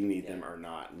things? Do you need them or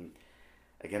not? And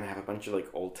again, I have a bunch of, like,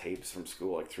 old tapes from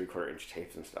school, like 3/4 inch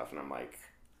tapes and stuff, and I'm like,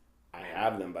 I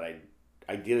have them, but I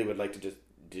ideally would like to just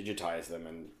digitize them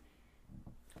and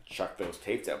chuck those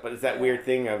tapes out. But it's that weird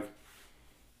thing of,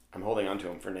 I'm holding on to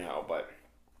them for now, but...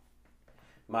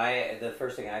 The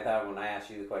first thing I thought when I asked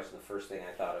you the question, the first thing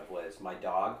I thought of was my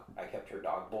dog. I kept her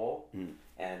dog bowl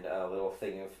and a little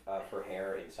thing of her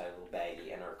hair inside a little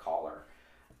baggie and her collar.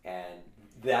 And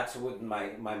that's what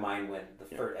my mind went.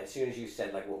 As soon as you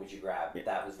said, like, what would you grab,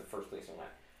 that was the first place I went.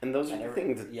 And those are the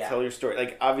things that tell your story.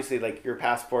 Like, obviously, like, your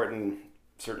passport and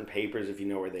certain papers, if you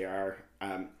know where they are.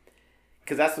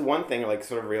 Because that's the one thing, like,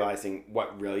 sort of realizing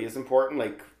what really is important.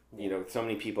 Like, so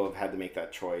many people have had to make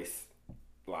that choice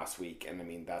last week, and I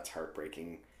mean, that's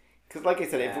heartbreaking, because like I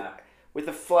said, with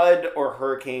a flood or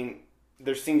hurricane,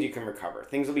 there's things you can recover.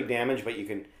 Things will be damaged, but you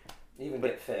can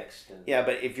get fixed.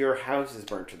 But if your house is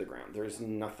burnt to the ground, there's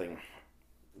nothing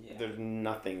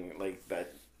like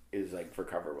that is like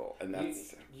recoverable, and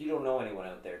that's you don't know anyone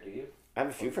out there, do you? I have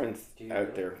a few friends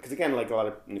out there, because again, like, a lot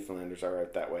of Newfoundlanders are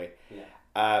out that way.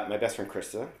 My best friend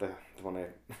Krista, the one I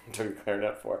took a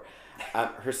clarinet for,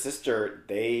 her sister,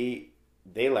 they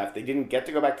left. They didn't get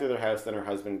to go back to their house. Then her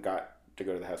husband got to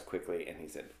go to the house quickly, and he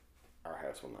said, our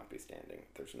house will not be standing.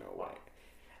 There's no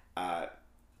way.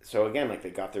 So again, like,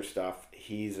 they got their stuff.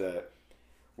 He's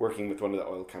working with one of the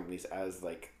oil companies as,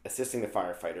 like, assisting the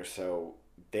firefighters. So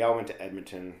they all went to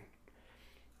Edmonton,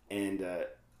 and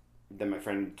then my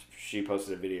friend, she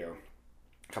posted a video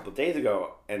a couple of days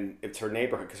ago, and it's her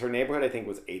neighborhood, because her neighborhood, I think,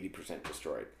 was 80%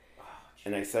 destroyed.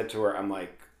 And I said to her, I'm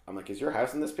like, is your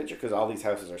house in this picture? Because all these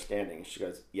houses are standing. And she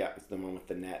goes, yeah, it's the one with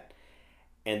the net.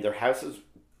 And their houses,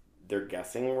 they're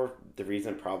guessing, were the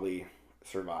reason it probably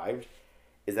survived,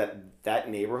 is that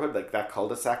neighborhood, like, that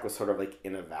cul-de-sac was sort of like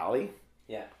in a valley.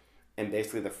 Yeah. And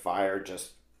basically the fire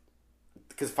just,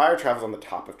 because fire travels on the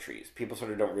top of trees. People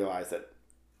sort of don't realize that,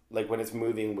 like, when it's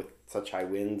moving with such high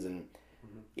winds, and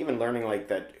even learning, like,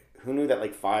 that, who knew that,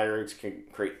 like, fires can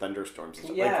create thunderstorms and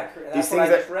stuff? Yeah, like, that's what I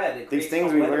just read. These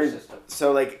things we learned.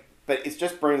 So, like, but it's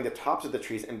just burning the tops of the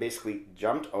trees, and basically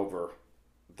jumped over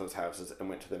those houses and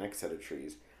went to the next set of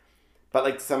trees. But,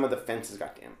 like, some of the fences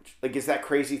got damaged. Like, it's that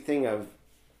crazy thing of,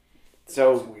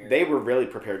 so they were really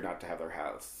prepared not to have their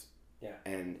house. Yeah.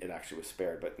 And it actually was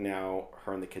spared. But now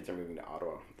her and the kids are moving to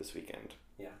Ottawa this weekend.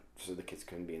 Yeah. So the kids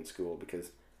couldn't be in school,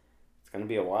 because it's going to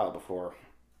be a while before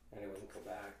anyone can go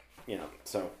back.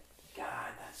 So. God,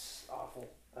 that's awful.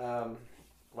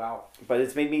 Wow. But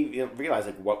it's made me realize,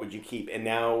 like, what would you keep? And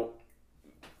now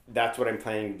that's what I'm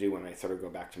planning to do when I sort of go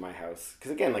back to my house.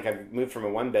 Because again, like I've moved from a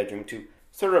 1-bedroom to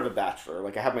sort of a bachelor.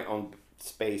 Like I have my own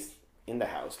space in the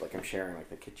house. Like I'm sharing like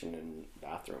the kitchen and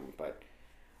bathroom, but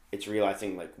it's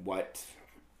realizing like what,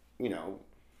 you know,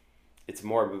 it's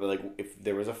more of like if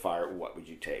there was a fire, what would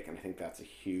you take? And I think that's a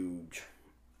huge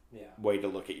way to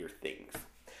look at your things.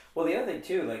 Well, the other thing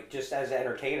too, like just as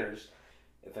entertainers,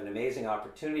 if an amazing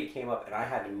opportunity came up and I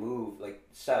had to move like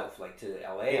south, like to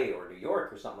LA or New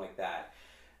York or something like that,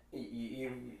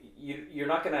 you're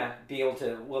not gonna be able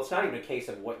to. Well, it's not even a case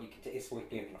of what you can. It's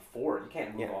what you can afford. You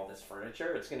can't move all this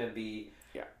furniture. It's gonna be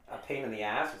a pain in the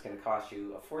ass. It's gonna cost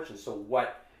you a fortune. So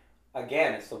what?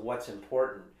 Again, it's the what's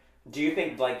important. Do you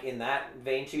think like in that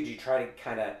vein too? Do you try to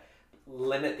kind of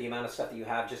limit the amount of stuff that you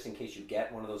have just in case you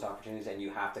get one of those opportunities and you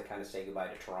have to kind of say goodbye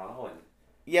to Toronto and?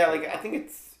 Yeah, like I think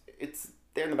it's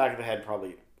there in the back of the head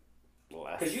probably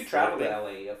less. Because you traveled to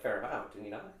LA a fair amount, didn't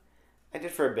you not? I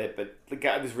did for a bit, but like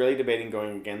I was really debating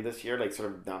going again this year, like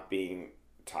sort of not being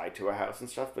tied to a house and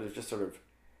stuff, but it's just sort of,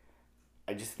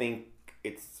 I just think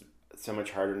it's so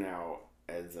much harder now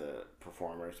as a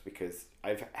performers because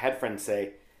I've had friends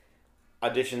say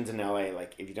auditions in LA,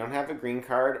 like if you don't have a green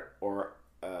card or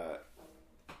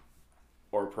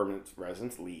permanent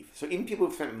residence, leave. So even people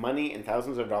who've spent money and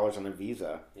thousands of dollars on a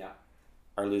visa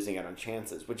are losing out on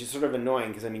chances, which is sort of annoying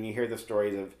because I mean you hear the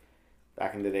stories of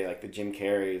back in the day like the Jim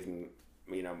Carreys and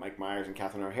you know Mike Myers and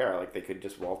Catherine O'Hara, like they could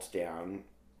just waltz down,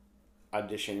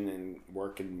 audition and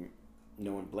work and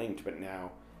no one blinked. But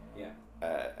now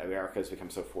America has become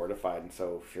so fortified and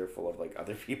so fearful of like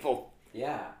other people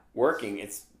working.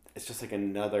 It's just like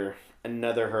another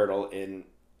hurdle in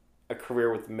a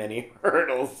career with many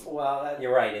hurdles. Well,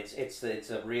 you're right. It's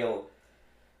a real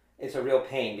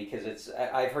pain because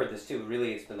I've heard this too.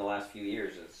 Really, it's been the last few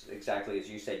years. It's exactly as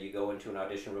you said. You go into an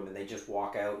audition room and they just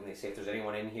walk out and they say, if there's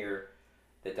anyone in here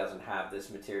that doesn't have this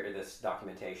material, this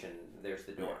documentation, there's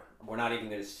the door. Yeah. We're not even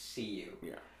going to see you.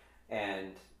 Yeah.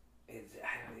 And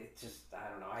it's just, I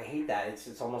don't know. I hate that.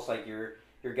 It's almost like you're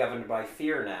governed by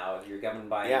fear now. You're governed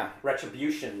by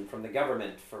retribution from the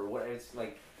government for what it's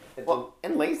like.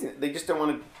 And laziness. They just don't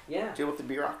want to deal with the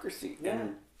bureaucracy. Yeah.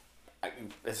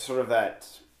 And it's sort of that,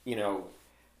 you know,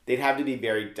 they'd have to be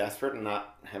very desperate and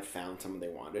not have found someone they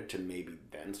wanted to maybe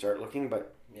then start looking.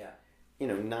 But, you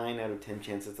know, 9 out of 10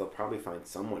 chances they'll probably find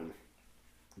someone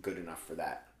good enough for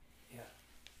that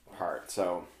part.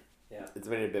 So it's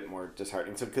made it a bit more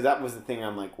disheartening. So because that was the thing,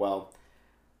 I'm like, well,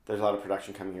 there's a lot of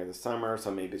production coming here this summer,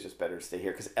 so maybe it's just better to stay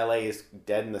here. Because LA is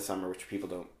dead in the summer, which people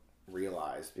don't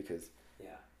realize because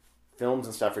films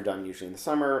and stuff are done usually in the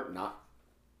summer, not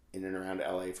in and around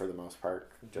LA for the most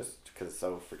part, just because it's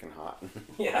so freaking hot.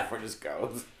 Everyone just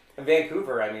goes. And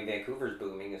Vancouver's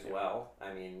booming as well.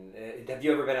 I mean, have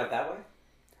you ever been out that way?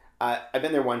 I've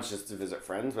been there once just to visit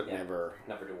friends, but never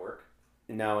to work.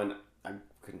 No, and I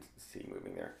couldn't see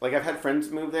moving there. Like I've had friends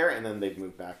move there, and then they've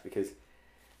moved back because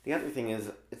the other thing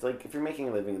is, it's like if you're making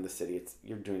a living in the city,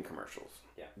 you're doing commercials.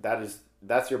 Yeah,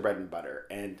 that's your bread and butter,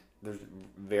 and there's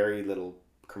very little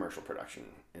commercial production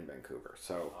in Vancouver.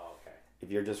 So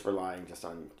if you're just relying just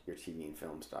on your TV and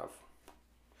film stuff.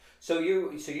 So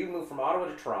you moved from Ottawa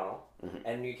to Toronto,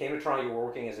 and you came to Toronto. You were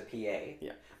working as a PA.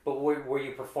 Yeah. But were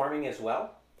you performing as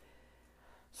well?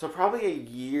 So probably a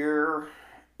year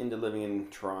into living in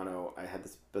Toronto, I had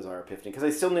this bizarre epiphany because I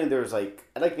still knew there was like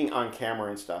I like being on camera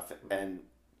and stuff,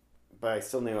 but I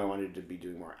still knew I wanted to be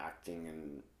doing more acting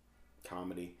and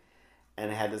comedy. And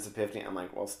I had this epiphany. I'm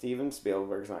like, well, Steven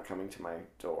Spielberg's not coming to my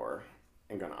door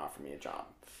and going to offer me a job.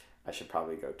 I should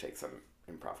probably go take some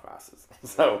improv classes.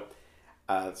 So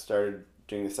started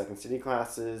doing the Second City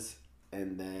classes.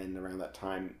 And then around that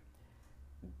time,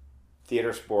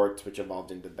 Theater Sports, which evolved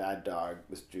into Bad Dog,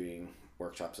 was doing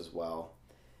workshops as well.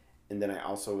 And then I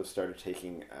also started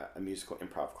taking a musical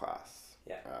improv class.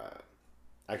 Yeah.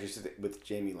 Actually, with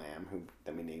Jamie Lamb, who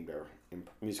then we named our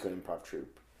musical improv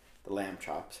troupe, the Lamb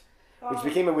Chops. Which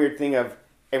became a weird thing of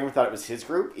everyone thought it was his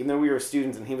group. Even though we were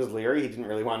students and he was leery, he didn't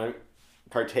really want to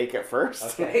partake at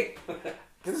first. Okay.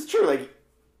 Because it's true, like,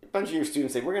 a bunch of your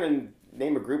students say, we're going to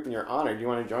name a group in your honor. Do you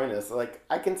want to join us? Like,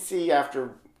 I can see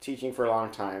after teaching for a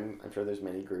long time, I'm sure there's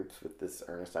many groups with this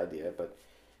earnest idea, but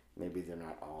maybe they're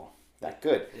not all that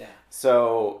good. Yeah.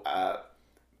 So,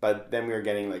 but then we were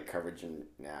getting, like, coverage in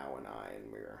Now and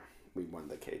we won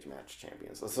the Cage Match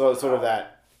champions. So sort of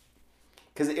that.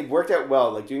 Because it worked out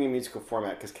well, like doing a musical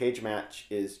format, because Cage Match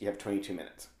is, you have 22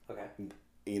 minutes. Okay.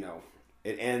 You know,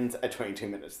 it ends at 22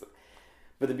 minutes.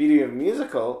 But the beauty of a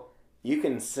musical, you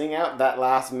can sing out that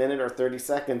last minute or 30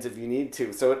 seconds if you need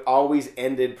to. So it always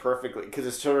ended perfectly, because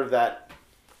it's sort of that...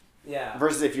 Yeah.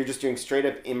 Versus if you're just doing straight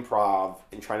up improv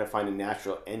and trying to find a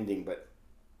natural ending, but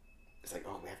it's like,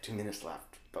 oh, we have 2 minutes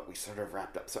left, but we sort of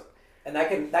wrapped up. So And that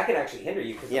can actually hinder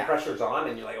you because the pressure's on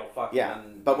and you're like, oh fuck. yeah.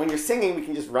 But when you're singing, we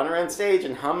can just run around stage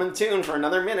and hum and tune for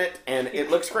another minute, and it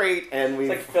looks great. And we it's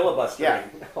like filibustering.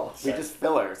 Yeah, we just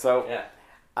filler. So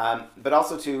yeah. But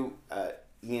also to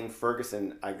Ian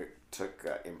Ferguson, I took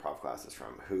improv classes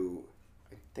from, who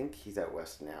I think he's out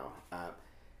west now.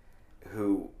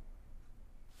 Who,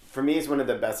 for me, is one of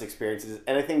the best experiences,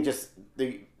 and I think just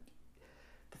the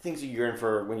things you yearn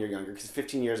for when you're younger, because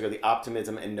 15 years ago, the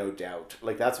optimism and no doubt,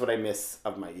 like that's what I miss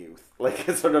of my youth. Like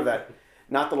it's sort of that,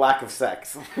 not the lack of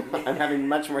sex. I'm having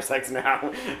much more sex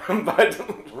now, but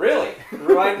really,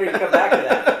 remind me to come back to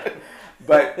that.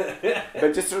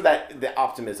 but just sort of that, the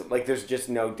optimism, like there's just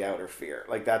no doubt or fear.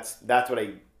 Like that's what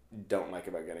I don't like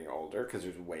about getting older, because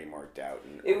there's way more doubt.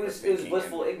 And it was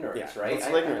blissful ignorance, right?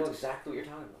 Blissful ignorance. I know exactly what you're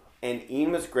talking about. And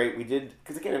Ian was great. We did,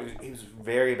 because again, he was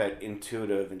very about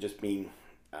intuitive and just being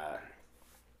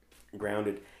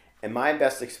grounded. And my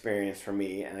best experience for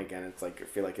me, and again, it's like I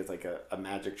feel like it's like a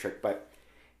magic trick, but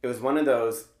it was one of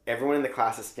those, everyone in the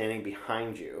class is standing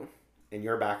behind you and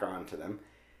your back on to them,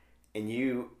 and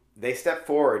they step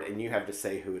forward and you have to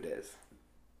say who it is.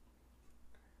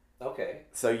 Okay.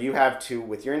 So you have to,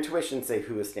 with your intuition, say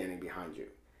who is standing behind you.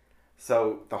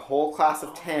 So the whole class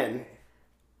of 10, okay.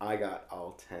 I got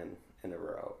all 10 in a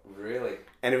row. Really?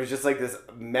 And it was just like this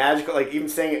magical, like even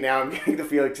saying it now, I'm getting the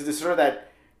feeling, to sort of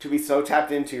that, to be so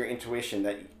tapped into your intuition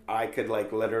that I could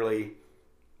like literally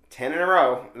 10 in a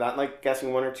row, not like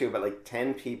guessing 1 or 2, but like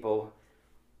 10 people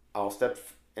all step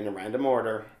in a random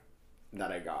order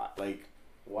that I got. Like,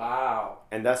 wow.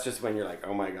 And that's just when you're like,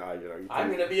 oh my God, I'm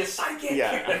going to be a psychic.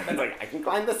 Yeah. It's like, I can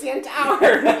climb the CN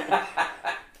Tower.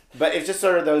 But it's just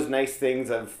sort of those nice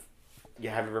things of, you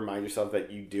have to remind yourself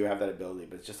that you do have that ability,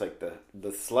 but it's just like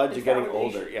the sludge of getting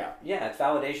older. Yeah. Yeah, it's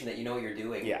validation that you know what you're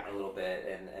doing a little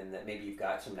bit, and that maybe you've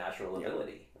got some natural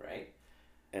ability, right?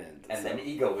 And so, then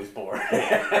ego is born.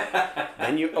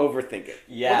 Then you overthink it.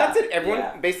 Yeah. Well, that's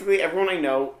it. Basically everyone I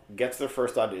know gets their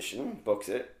first audition, books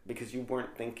it, because you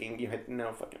weren't thinking, you had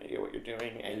no fucking idea what you're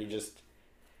doing, and you're just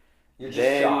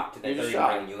shocked that they're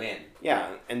bringing you in.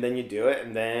 Yeah, and then you do it,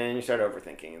 and then you start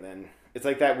overthinking, and then it's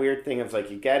like that weird thing of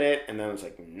like you get it, and then it's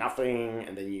like nothing,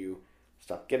 and then you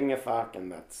stop giving a fuck,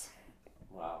 and that's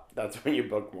when you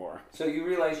book more. So you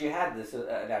realize you had this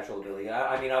natural ability.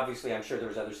 I mean, obviously, I'm sure there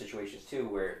was other situations too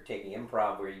where taking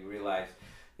improv, where you realize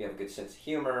you have a good sense of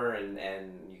humor and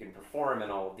you can perform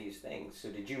and all of these things. So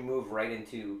did you move right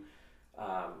into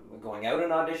going out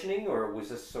and auditioning, or was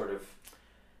this sort of...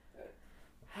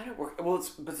 How did it work? Well, it's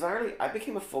bizarrely, I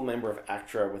became a full member of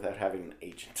ACTRA without having an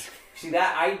agent. See,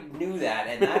 that I knew that,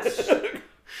 and that's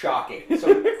shocking.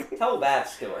 So tell that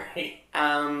story.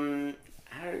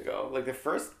 How did it go? Like the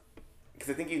first, because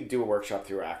I think you do a workshop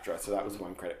through ACTRA, so that was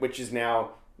 1 credit, which is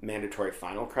now mandatory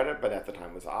final credit, but at the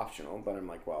time was optional. But I'm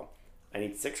like, well, I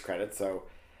need 6 credits, so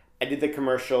I did the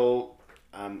commercial.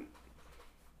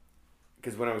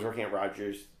 Because when I was working at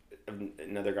Rogers,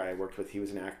 another guy I worked with, he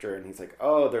was an actor, and he's like,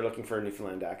 oh, they're looking for a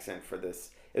Newfoundland accent for this.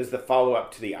 It was the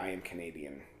follow-up to the I Am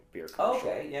Canadian beer commercial.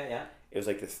 Okay, yeah. It was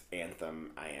like this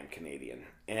anthem, I Am Canadian.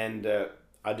 And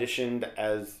auditioned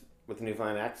with a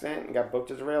Newfoundland accent and got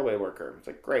booked as a railway worker. It's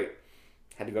like, great.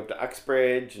 Had to go up to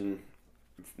Uxbridge, and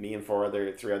me and 3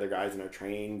 other guys in our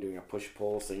train doing a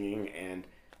push-pull singing, and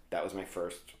that was my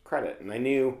first credit. And I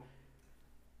knew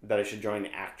that I should join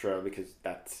ACTRA because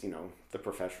that's, the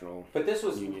professional But this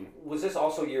union. Was this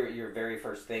also your very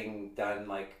first thing done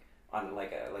like on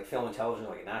like film and television,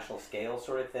 like a national scale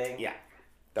sort of thing? Yeah.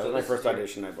 That was my first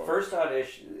audition I booked. First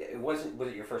audition, was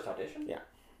it your first audition? Yeah.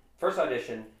 First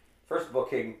audition, first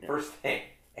booking, first thing.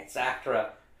 It's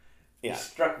ACTRA. Yeah. You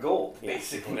struck gold,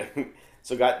 basically.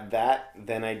 So got that,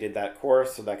 then I did that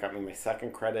course, so that got me my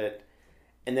 2nd credit.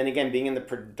 And then again, being in the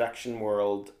production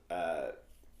world,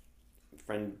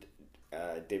 friend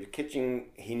David Kitching,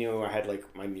 he knew I had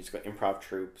like my musical improv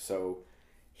troupe, so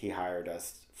he hired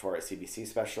us for a CBC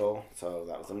special, so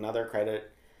that was another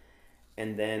credit.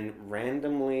 And then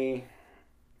randomly,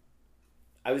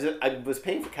 I was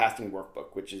paying for Casting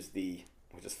Workbook, which is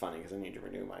funny because I need to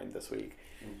renew mine this week.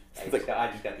 I just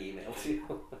got the email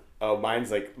too. Oh,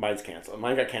 mine's canceled.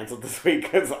 Mine got canceled this week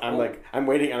because I'm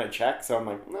waiting on a check, so I'm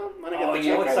like, no, I'm gonna get the check.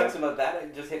 You know what sucks about that?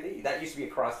 It just hit me. That used to be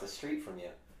across the street from you.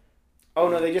 Oh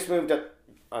no, they just moved up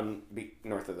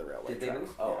north of the railway. Did they move?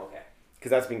 Oh, okay. Because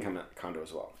that's become a condo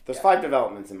as well. There's 5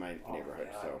 developments in my neighborhood,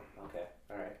 so okay,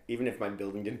 all right. Even if my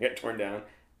building didn't get torn down,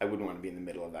 I wouldn't want to be in the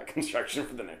middle of that construction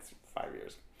for the next 5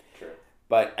 years. True.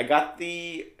 But I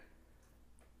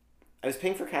was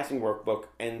paying for Casting Workbook,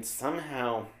 and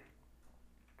somehow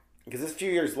because it's a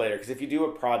few years later. Because if you do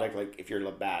a product like if you're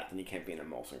Labatt, then you can't be in a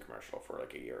Molson commercial for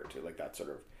like a year or two, like that sort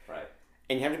of. Right.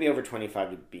 And you have to be over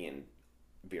 25 to be in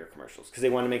beer commercials because they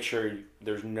want to make sure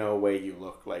there's no way you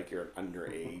look like you're an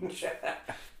underage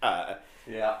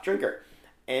drinker.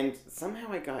 And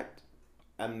somehow I got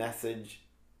a message,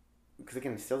 because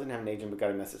again, I still didn't have an agent, but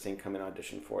got a message saying come and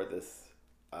audition for this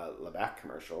Labatt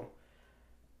commercial,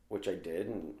 which I did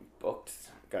and booked.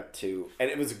 And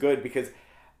it was good because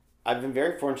I've been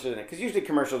very fortunate in it, because usually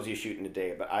commercials you shoot in a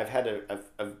day, but I've had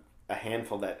a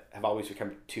handful that have always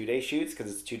become 2-day shoots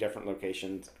because it's 2 different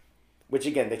locations, which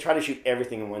again, they try to shoot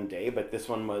everything in one day, but this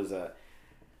one was,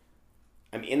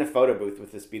 I'm in a photo booth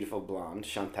with this beautiful blonde,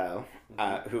 Chantal,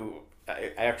 who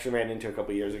I actually ran into a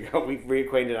couple years ago. We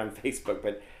reacquainted on Facebook,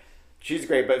 but she's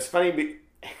great. But it's funny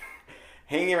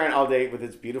hanging around all day with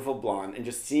this beautiful blonde and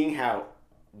just seeing how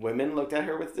women looked at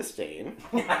her with disdain.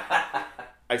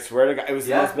 I swear to God, it was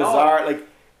the most bizarre. Like,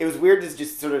 it was weird to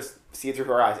just sort of see it through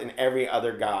her eyes, and every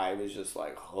other guy was just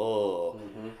like, oh.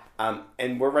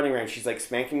 And we're running around. She's like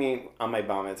spanking me on my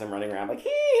bum as I'm running around, like,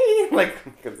 hee, like,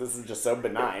 because this is just so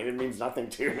benign. It means nothing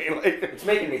to me. Like, it's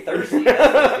making me thirsty.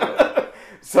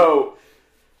 So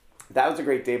that was a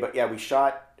great day. But yeah, we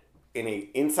shot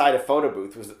inside a photo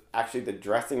booth. Was actually the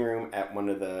dressing room at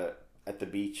at the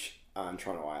beach on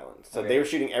Toronto Island. So they were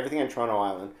shooting everything on Toronto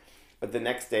Island. But the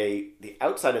next day, the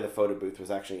outside of the photo booth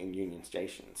was actually in Union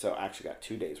Station. So I actually got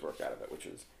 2 days work out of it, which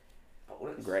was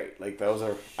great. Like,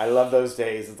 I love those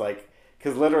days. It's like,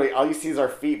 because literally all you see is our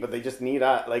feet, but they just need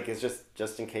like, it's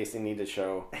just in case they need to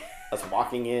show us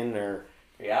walking in or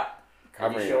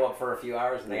And you show up for a few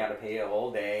hours and they got to pay you a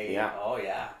whole day. Yeah. Oh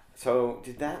yeah. So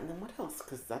did that, and then what else?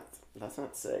 Because that's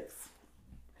not 6.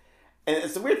 And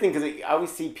it's a weird thing because I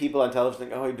always see people on television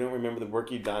like, oh, I don't remember the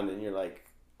work you've done, and you're like,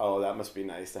 oh, that must be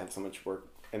nice to have so much work.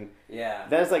 And then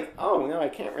it's like, oh, no, I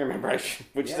can't remember,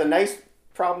 which is a nice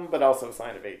problem, but also a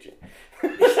sign of aging.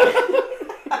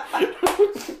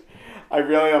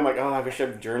 I'm like, oh, I wish I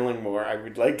was journaling more. I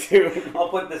would like to. I'll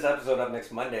put this episode up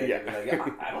next Monday. Yeah. And be like,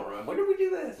 I don't remember. When did we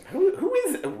do this? Who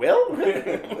is it? Will?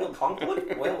 Will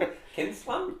Conklin? Will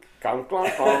Kinslam?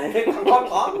 Conklin.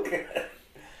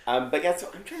 But yeah, so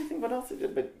I'm trying to think what else I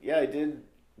did. But yeah, I did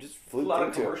just fluked into a lot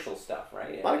of commercial stuff,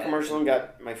 right? A lot of commercial, and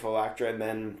got my full actor. And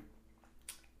then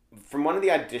from one of the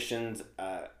auditions,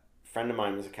 a friend of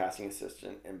mine was a casting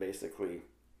assistant, and basically,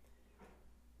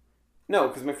 no,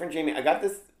 because my friend Jamie, I got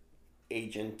this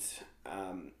agent,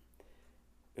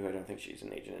 who I don't think she's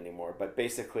an agent anymore, but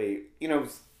basically,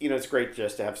 it's great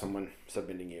just to have someone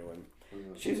submitting you, and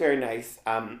she's very nice.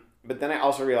 But then I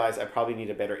also realized I probably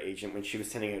need a better agent when she was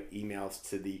sending out emails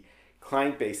to the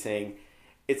client base saying,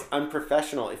 it's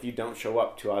unprofessional if you don't show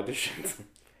up to auditions.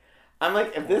 I'm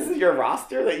like, if this is your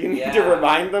roster, that you need to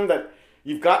remind them that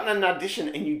you've gotten an audition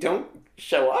and you don't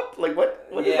show up? Like, what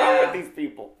is wrong with these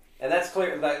people? And that's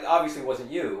clear. That obviously wasn't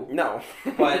you. No.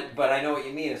 but I know what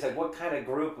you mean. It's like, what kind of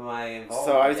group am I involved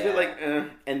So I was a bit like,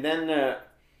 and then...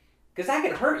 because that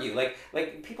can hurt you. Like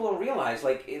people don't realize,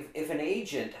 like, if an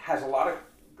agent has a lot of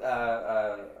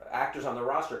actors on the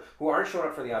roster who aren't showing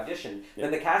up for the audition, then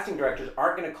the casting directors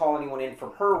aren't going to call anyone in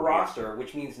from her roster,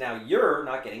 which means now you're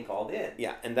not getting called in.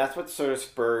 Yeah, and that's what sort of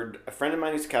spurred a friend of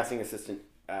mine who's a casting assistant,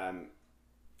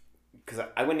 because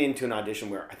I went into an audition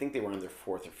where I think they were on their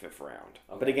 4th or 5th round.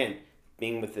 Okay. But again,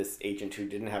 being with this agent who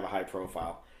didn't have a high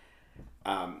profile,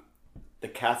 the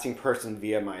casting person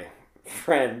via my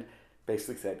friend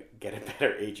basically said, get a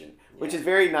better agent, which is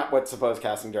very not what supposed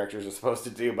casting directors are supposed to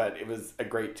do, but it was a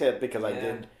great tip because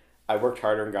I worked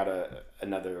harder and got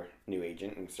another new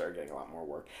agent and started getting a lot more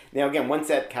work. Now, again, once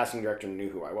that casting director knew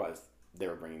who I was, they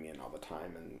were bringing me in all the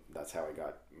time, and that's how I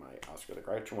got my Oscar the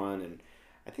Grouch one, and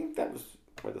I think that was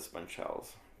where the Sponge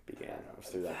Shells began. It was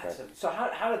through that. So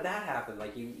how did that happen?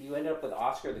 Like, you ended up with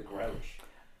Oscar the Grouch.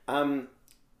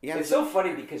 Yeah, it's so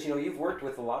funny because, you've worked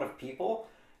with a lot of people,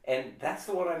 and that's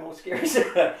the one I'm most curious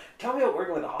about. Tell me about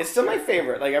working with Oscar. It's still my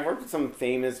favorite. Like, I've worked with some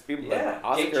famous people. Yeah, like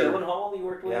Oscar. Jake Gyllenhaal you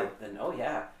worked with? And,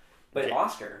 But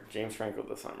Oscar. James Franco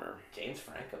this summer. James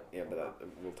Franco. Yeah, but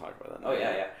we'll talk about that. Oh,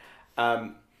 yeah.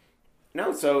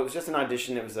 No, so it was just an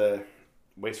audition. It was a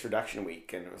Waste Reduction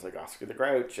Week, and it was like Oscar the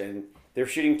Grouch, and they were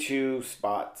shooting 2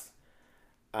 spots,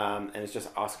 and it's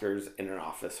just Oscars in an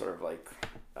office, sort of like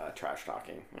trash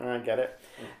talking. I get it.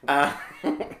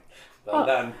 Well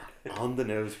done. On the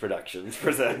Nose Productions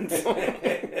presents.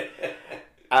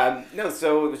 No,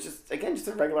 so it was just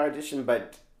a regular audition,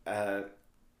 but I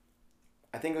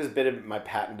think it was a bit of my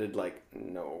patented, like,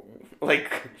 no.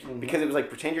 Like, because it was like,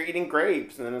 pretend you're eating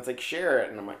grapes, and then it's like, share it,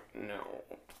 and I'm like, no.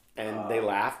 And they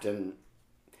laughed, and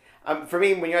for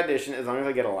me, when you audition, as long as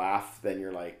I get a laugh, then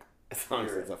you're like, as long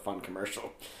as it's a fun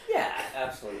commercial. Yeah,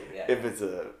 absolutely. Yeah. If it's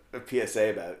a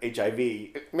PSA about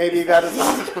HIV, maybe that is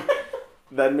not.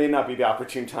 That may not be the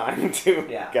opportune time to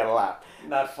get a laugh.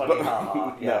 Not funny,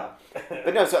 haha. Yeah.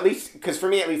 But no, so at least, because for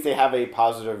me at least, they have a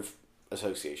positive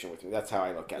association with me. That's how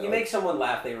I look at it. You make someone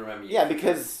laugh, they remember you. Yeah,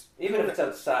 because even if it's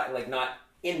outside, like not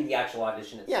in the actual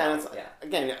audition itself. Yeah, and it's,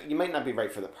 again, you might not be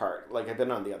right for the part. Like, I've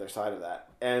been on the other side of that.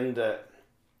 And,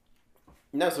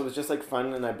 no, so it was just, like,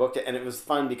 fun, and I booked it. And it was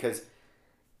fun because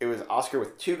it was Oscar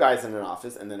with 2 guys in an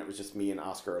office, and then it was just me and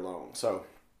Oscar alone. So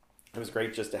it was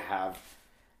great just to have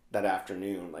that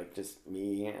afternoon, like, just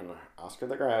me and Oscar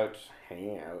the Grouch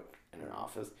hanging out in an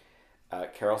office.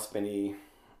 Carol Spinney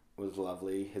was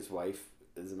lovely. His wife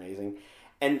is amazing.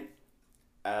 And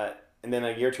then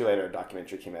a year or 2 later, a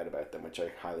documentary came out about them, which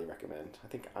I highly recommend. I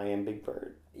think I Am Big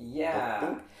Bird.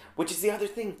 Yeah. Which is the other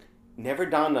thing. Never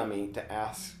dawned on me to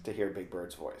ask to hear Big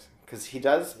Bird's voice. Because he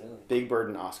does Big Bird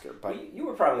and Oscar. But well, you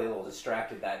were probably a little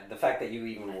distracted that the fact that you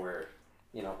even were,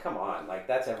 you know, come on. Like,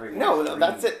 that's every No,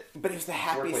 that's it. But it was the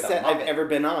happiest set I've ever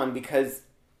been on because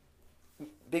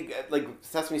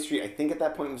Sesame Street, I think at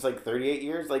that point it was like 38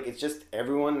 years. Like, it's just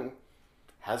everyone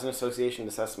has an association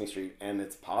to Sesame Street and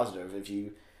it's positive. If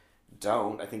you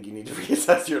don't, I think you need to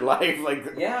reassess your life. Like,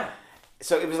 yeah.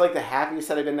 So it was like the happiest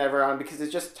set I've been ever on because it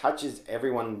just touches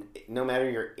everyone, no matter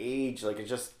your age. Like, it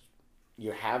just,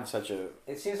 you have such a...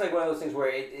 It seems like one of those things where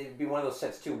it'd be one of those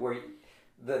sets too where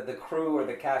the crew or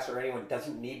the cast or anyone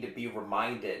doesn't need to be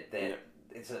reminded that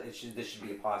this should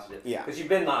be a positive. Yeah. Because you've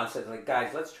been on sets like,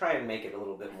 guys, let's try and make it a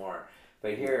little bit more.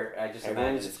 But here, I just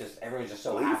imagine everyone's just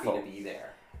so happy to be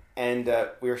there. And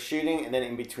we were shooting, and then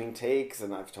in between takes,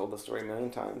 and I've told the story a million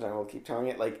times, and I will keep telling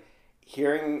it, like,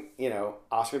 hearing, you know,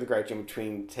 Oscar the Grouch in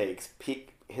between takes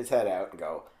peek his head out and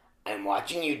go, "I'm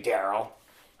watching you, Daryl."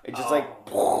 It's just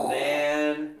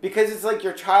man. Because it's like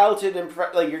your childhood,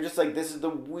 like, you're just like, this is the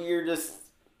weirdest,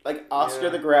 like, Oscar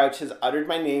the Grouch has uttered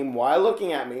my name while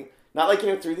looking at me. Not like, you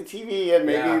know, through the TV, and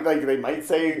maybe, like, they might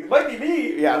say... It might be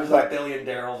me! Yeah, there's a billion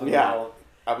Daryls involved.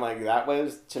 I'm like, that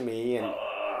was to me, and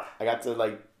I got to,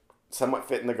 like, somewhat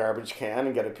fit in the garbage can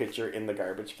and get a picture in the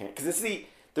garbage can. Because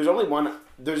there's only one,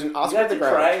 there's an Oscar the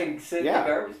Grouch. You try and sit in the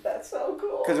garbage? That's so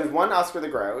cool. Because there's one Oscar the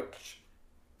Grouch,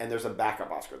 and there's a backup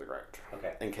Oscar the Grouch.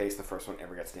 Okay. In case the first one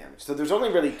ever gets damaged. So there's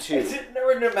only really 2. I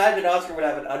never imagined Oscar would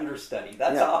have an understudy.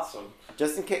 That's awesome.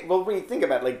 Just in case, well, when you think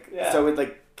about it, like, so it,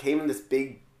 like, came in this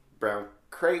big brown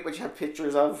crate, which I have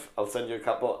pictures of. I'll send you a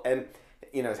couple. And,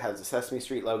 you know, it has the Sesame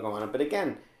Street logo on it. But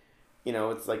again, you know,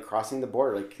 it's like crossing the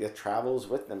border. Like, it travels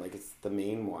with them. Like, it's the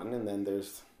main one, and then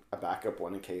there's a backup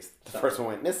one in case the first one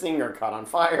went missing or caught on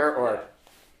fire or...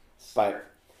 But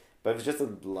it was just a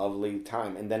lovely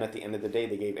time. And then at the end of the day,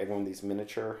 they gave everyone these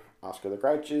miniature Oscar the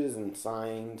Grouches and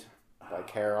signed by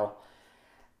Carol.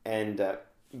 And,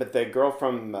 but the girl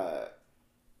from, oh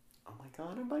my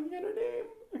God, I'm blanking on her name.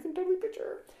 I can totally picture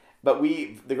her. But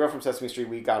the girl from Sesame Street,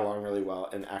 we got along really well.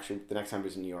 And actually, the next time I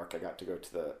was in New York, I got to go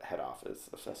to the head office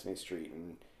of Sesame Street.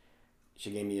 And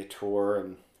she gave me a tour.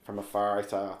 And from afar, I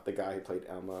saw the guy who played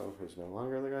Elmo, who's no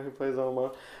longer the guy who plays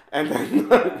Elmo. And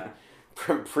then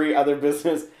from pre-other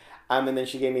business. And then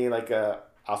she gave me like a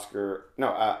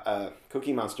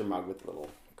Cookie Monster mug with a little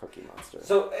Cookie Monster.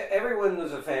 So everyone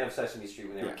was a fan of Sesame Street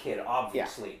when they were a kid,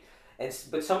 obviously. Yeah.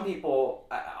 But some people,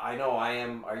 I know I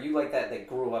am, are you like that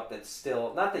grew up that's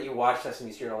still, not that you watch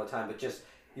Sesame Street all the time, but just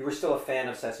you were still a fan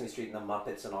of Sesame Street and the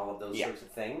Muppets and all of those sorts of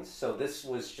things? So this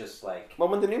was just like... Well,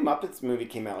 when the new Muppets movie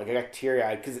came out, like, I got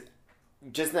teary-eyed because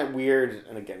just that weird,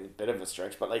 and again, a bit of a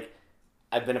stretch, but like,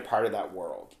 I've been a part of that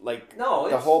world. Like, the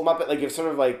whole Muppet, like, it's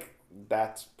sort of like,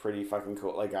 that's pretty fucking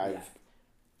cool. Like,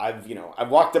 I've you know,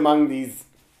 I've walked among these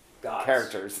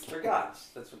characters. They're gods.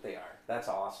 That's what they are. That's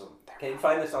awesome. Can you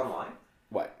find this online?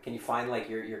 What? Can you find, like,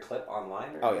 your clip online?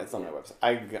 Oh, yeah, it's on my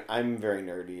website. I'm very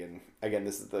nerdy, and again,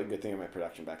 this is the good thing of my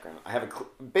production background. I have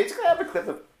basically I have a clip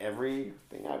of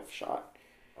everything I've shot.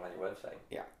 On your website?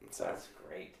 Yeah. So that's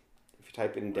great. If you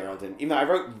type in Daryl Din, even though I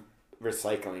wrote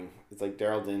recycling, it's like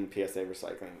Daryl Din PSA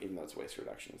recycling, even though it's waste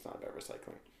reduction, it's not about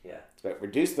recycling. Yeah. It's about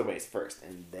reduce the waste first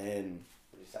and then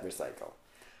recycle.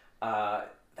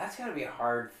 That's got to be a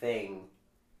hard thing,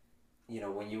 you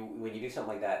know, when you do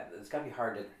something like that. It's got to be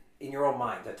hard to, in your own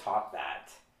mind, to top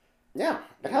that. Yeah,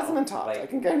 it hasn't been topped. Like, I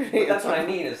can kind of. That's what I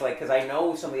mean. Is like, because I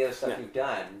know some of the other stuff you've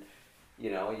done.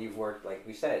 You know, you've worked, like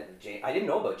we said. I didn't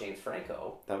know about James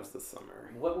Franco. That was this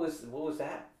summer. What was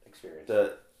that experience?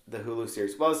 The Hulu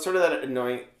series. Well, it's sort of that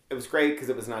annoying. It was great because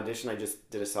it was an audition. I just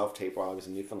did a self-tape while I was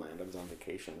in Newfoundland. I was on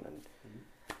vacation, and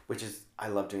which is, I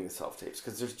love doing the self-tapes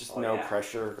because there's just no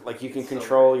pressure. Like, you can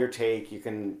control your take. You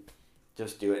can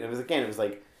just do it. And it was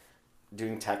like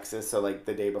doing Texas, so like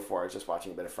the day before I was just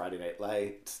watching a bit of Friday Night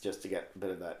Lights just to get a bit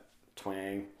of that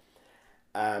twang.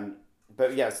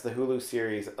 But yeah, it's the Hulu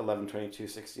series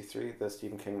 11/22/63, the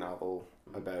Stephen King novel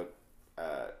about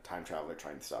a time traveler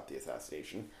trying to stop the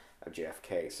assassination of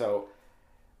JFK. So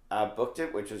booked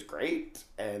it, which was great,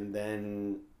 and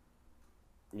then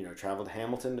traveled to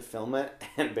Hamilton to film it,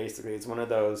 and basically it's one of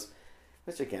those,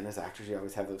 which again, as actors you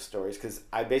always have those stories, because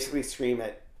I basically scream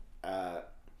at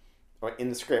or in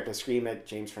the script, I scream at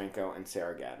James Franco and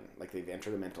Sarah Gadon. Like, they've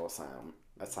entered a mental asylum.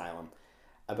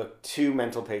 I booked 2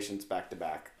 mental patients back to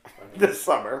back this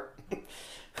summer.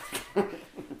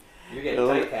 You're getting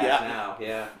typecast now,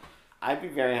 yeah. I'd be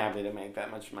very happy to make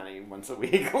that much money once a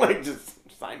week. Like, just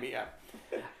sign me up.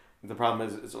 The problem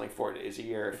is it's only 4 days a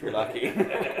year if you're lucky.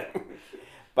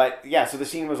 But yeah, so the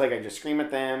scene was like, I just scream at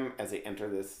them as they enter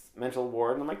this mental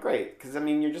ward, and I'm like, great. Because, I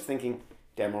mean, you're just thinking,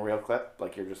 demo reel clip.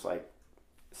 Like, you're just like,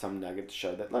 some nugget to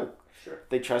show that, look, sure,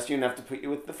 they trust you enough to put you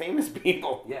with the famous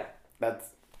people. Yeah. That's...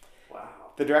 Wow.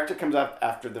 The director comes up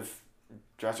after the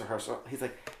dress rehearsal. He's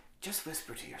like, just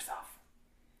whisper to yourself.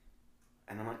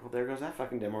 And I'm like, well, there goes that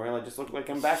fucking demo reel. I just look like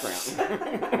I'm background.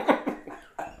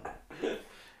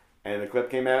 And the clip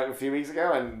came out a few weeks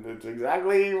ago, and it's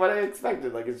exactly what I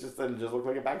expected. Like, it just looked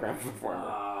like a background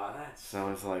performer. So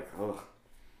it's like, ugh.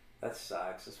 That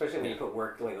sucks, especially when you put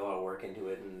a lot of work into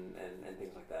it and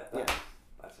things like that.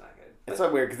 That's not good. It's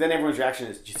so weird, because then everyone's reaction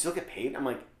is, do you still get paid? I'm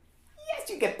like, yes,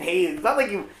 you get paid. It's not like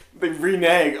they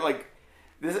renege. Like,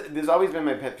 there's always been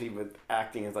my pet peeve with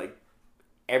acting, is like,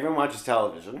 everyone watches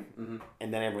television,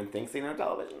 and then everyone thinks they know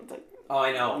television. It's like, oh,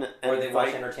 I know. And or they watch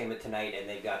like, Entertainment Tonight and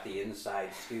they've got the inside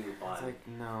scoop on it's like,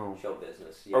 no. show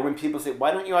business. Yeah. Or when people say,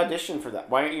 why don't you audition for that?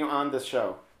 Why aren't you on this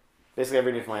show? Basically,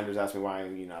 every Newfoundlanders ask me, why are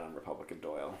you not on Republic of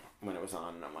Doyle when it was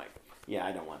on? And I'm like, yeah,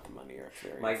 I don't want the money or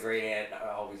experience. My great aunt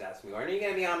always asks me, aren't you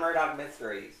going to be on Murdoch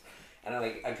Mysteries? And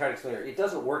I try to explain to her, it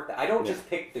doesn't work. I don't just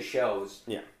pick the shows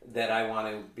that I want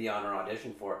to be on or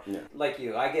audition for. Yeah. Like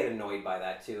you, I get annoyed by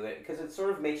that too, because it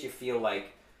sort of makes you feel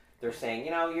like they're saying,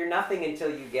 you're nothing until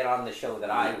you get on the show that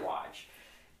I watch.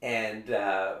 And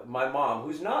my mom,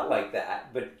 who's not like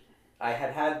that, but I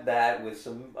had that with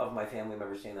some of my family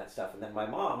members saying that stuff. And then my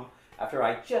mom, after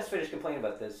I just finished complaining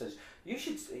about this, says,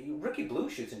 Rookie Blue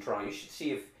shoots in Toronto. You should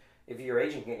see if your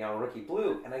agent can get on Rookie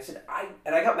Blue. And I said, I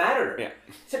got mad at her. Yeah.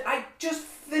 I said, I just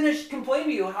finished complaining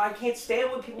to you how I can't stand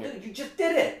what people do. You just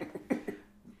did it.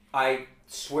 I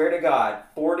swear to God,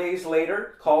 4 days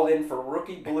later, called in for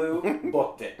Rookie Blue,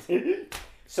 booked it.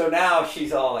 So now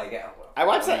she's all like, I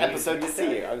watched that episode to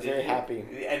see you. I was very happy.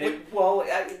 And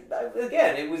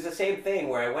again, it was the same thing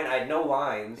where I had no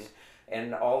lines,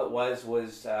 and all it was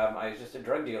I was just a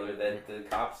drug dealer that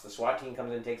the SWAT team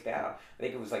comes in and takes down. I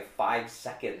think it was like 5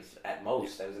 seconds at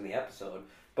most. I was in the episode.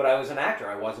 But I was an actor.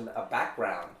 I wasn't a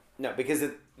background. No, because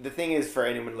the thing is, for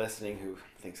anyone listening who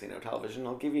thinks they know television,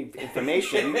 I'll give you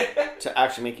information to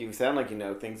actually make you sound like you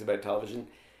know things about television.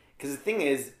 Because the thing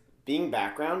is, being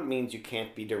background means you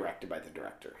can't be directed by the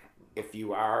director. If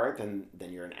you are, then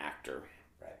you're an actor.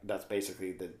 Right. That's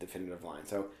basically the definitive line.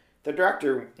 So the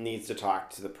director needs to talk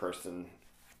to the person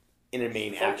in a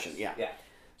main action. Yeah.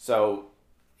 So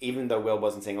even though Will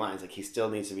wasn't saying lines, like, he still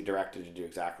needs to be directed to do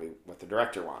exactly what the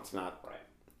director wants, not right.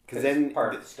 Because then it's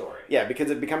part of the story. Yeah,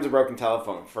 because it becomes a broken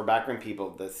telephone. For background people,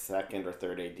 the second or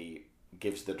third AD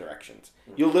gives the directions.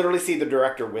 Mm-hmm. You'll literally see the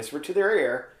director whisper to their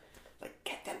ear, like,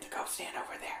 get them to go stand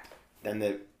over there.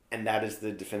 And that is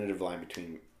the definitive line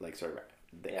between, like, sort of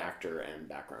the actor and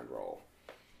background role.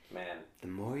 Man. The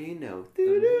more you know.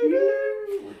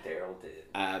 What Daryl did.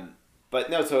 But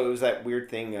no, so it was that weird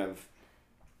thing of,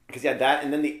 because that,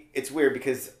 and then it's weird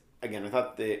because, again, I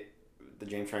thought the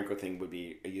James Franco thing would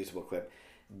be a usable clip.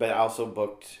 But I also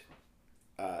booked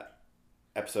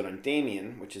episode on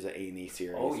Damien, which is an A&E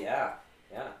series. Oh, yeah.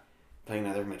 Playing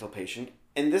another mental patient.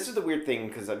 And this is the weird thing,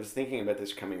 because I was thinking about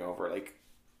this coming over. Like,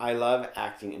 I love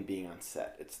acting and being on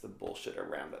set. It's the bullshit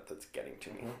around it that's getting to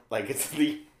me. Mm-hmm. Like,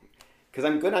 because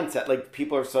I'm good on set. Like,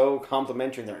 people are so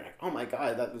complimentary. They're like, oh my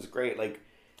God, that was great. Like,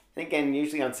 and again,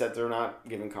 usually on set, they're not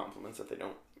giving compliments if they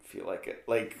don't feel like it.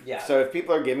 Like, so if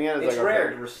people are giving it, it's like, rare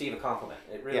okay, to receive a compliment.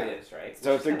 It really is, right?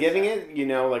 So if they're giving it,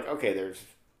 like, okay, there's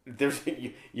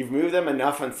you've moved them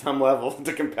enough on some level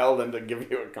to compel them to give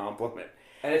you a compliment.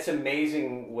 And it's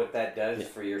amazing what that does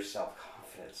for your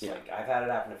self-confidence. Yeah. Like, I've had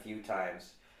it happen a few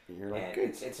times. And you're like,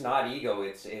 and it's not ego,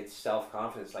 it's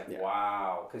self-confidence. Like,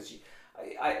 wow. Because do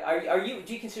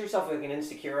you consider yourself like an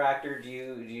insecure actor? Do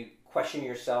you question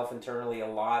yourself internally a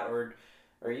lot, or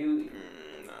are you...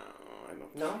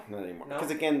 No, not anymore. Because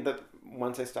again,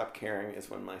 once I stop caring is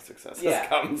when my success Yeah. has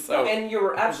come. So No, and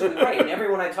you're absolutely right. And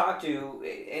everyone I talk to,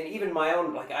 and even my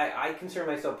own, like I consider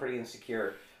myself pretty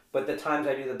insecure. But the times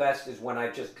I do the best is when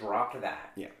I've just dropped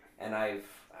that. Yeah. And I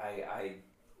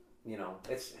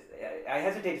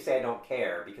hesitate to say I don't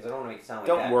care because I don't want to make it sound like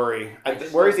don't that. worry.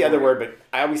 just Worry's don't the other worry. word,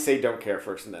 but I always say don't care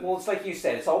first and then. Well, it's like you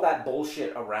said, it's all that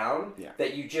bullshit around Yeah.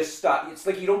 that you just stop. It's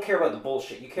like you don't care about the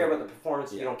bullshit. You care about the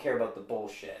performance. Yeah. You don't care about the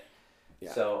bullshit.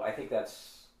 Yeah. So I think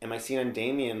that's... And my scene on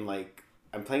Damien, like,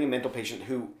 I'm playing a mental patient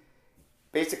who,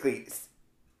 basically,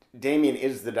 Damien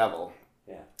is the devil.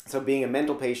 Yeah. So being a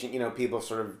mental patient, people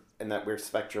sort of in that weird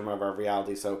spectrum of our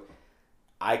reality, so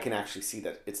I can actually see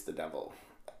that it's the devil.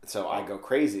 So I go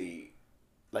crazy.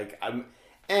 Like,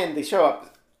 and they show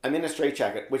up, I'm in a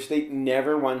straitjacket, which they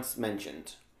never once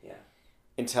mentioned. Yeah.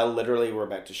 Until literally we're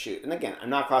about to shoot. And again, I'm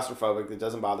not claustrophobic, it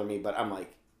doesn't bother me, but I'm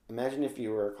like, imagine if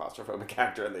you were a claustrophobic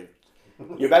actor and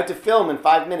you're about to film in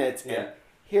 5 minutes, and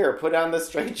here, put on the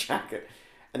straitjacket.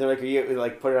 And they're like, are you,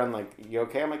 like, put it on, like, you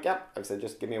okay? I'm like, yep. I said,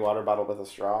 just give me a water bottle with a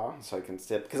straw so I can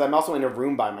sip. Because I'm also in a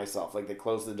room by myself. Like, they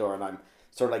close the door and I'm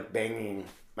sort of, like, banging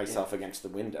myself against the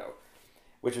window.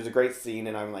 Which was a great scene,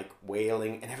 and I'm, like,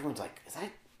 wailing. And everyone's like, is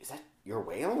that you're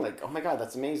wailing? Like, oh my God,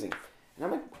 that's amazing. And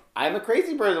I'm like, I'm a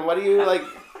crazy person. What do you, like...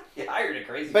 You hired a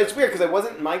crazy But it's weird, because I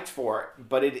wasn't mic'd for it,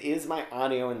 but it is my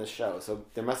audio in the show. So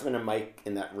there must have been a mic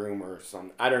in that room or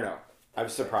something. I don't know. I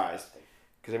was surprised.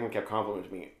 Because everyone kept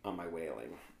complimenting me on my wailing.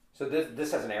 So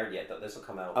this hasn't aired yet, though. This will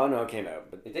come out. Oh, no, it came out.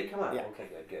 But It did come out? Yeah. Okay,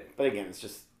 good. But again,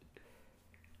 it's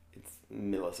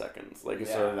milliseconds. Like,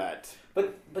 it's Yeah. sort of that...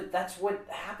 But that's what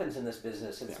happens in this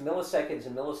business. It's milliseconds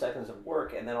and milliseconds of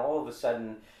work, and then all of a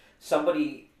sudden,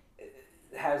 somebody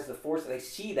has the force. They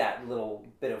see that little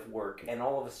bit of work, and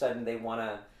all of a sudden they want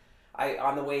to...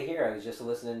 on the way here, I was just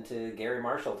listening to Gary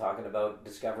Marshall talking about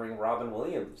discovering Robin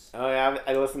Williams. Oh, yeah,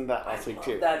 I listened to that last week, love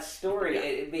too. that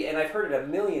story, and I've heard it a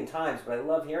million times, but I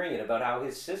love hearing it about how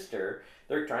his sister,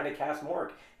 they're trying to cast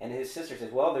Mork, and his sister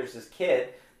says, well, there's this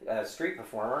kid, a street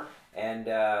performer, and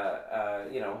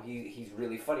he's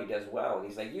really funny, does well, and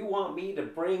he's like, you want me to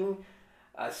bring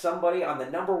somebody on the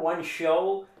 #1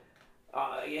 show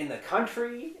in the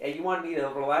country, and you want me to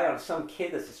rely on some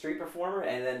kid that's a street performer?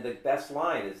 And then the best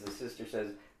line is the sister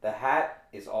says, the hat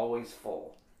is always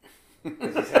full,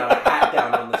 because he's got a hat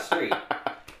down on the street.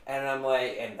 And I'm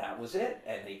like, and that was it.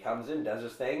 And he comes in, does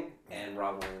his thing, and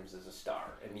Robin Williams is a star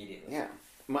immediately. Yeah.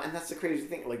 And that's the crazy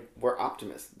thing. Like, we're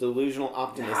optimists. Delusional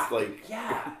optimists. Like...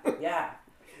 Yeah.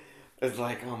 It's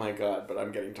like, oh my God, but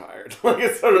I'm getting tired. Like,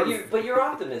 it's sort of... But your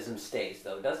optimism stays,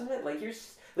 though, doesn't it?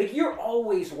 Like, you're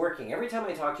always working. Every time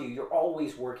I talk to you, you're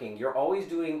always working. You're always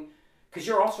doing... Because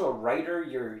you're also a writer.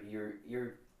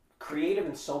 You're creative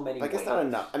in so many ways. Like, it's not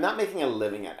enough. I'm not making a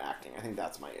living at acting. I think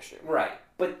that's my issue. Right.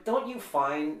 But don't you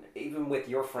find, even with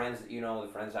your friends that you know, the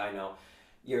friends I know,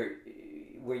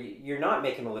 you're not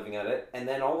making a living at it, and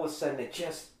then all of a sudden it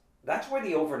just... That's where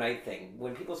the overnight thing,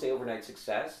 when people say overnight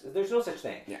success, there's no such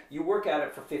thing. Yeah. You work at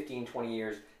it for 15, 20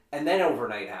 years, and then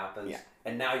overnight happens, Yeah.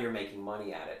 and now you're making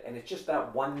money at it. And it's just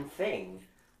that one thing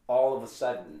all of a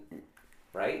sudden,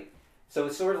 right? So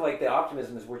it's sort of like the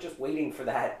optimism is we're just waiting for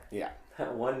that,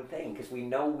 that one thing, because we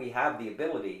know we have the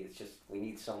ability. It's just we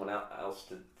need someone else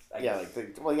to... I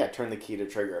guess. Turn the key to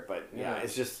trigger it. But Yeah.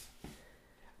 it's just...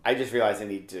 I just realized I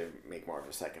need to make more of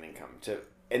a second income.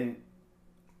 And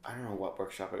I don't know what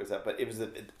workshop it was at, but it was...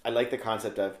 I like the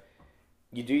concept of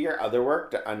you do your other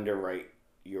work to underwrite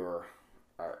your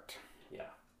art. Yeah.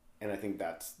 And I think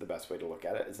that's the best way to look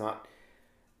at it. It's not...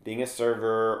 Being a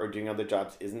server or doing other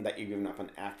jobs isn't that you're giving up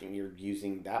on acting. You're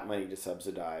using that money to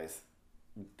subsidize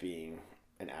being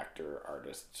an actor,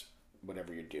 artist,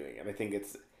 whatever you're doing. And I think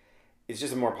it's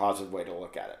just a more positive way to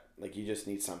look at it. Like, you just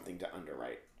need something to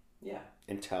underwrite. Yeah.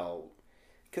 Until...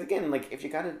 Because, again, like, if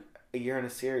you got a year in a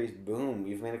series, boom,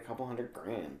 you've made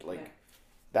 $200,000. Like,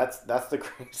 that's the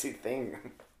crazy thing.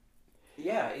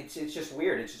 Yeah, it's just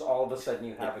weird. It's just all of a sudden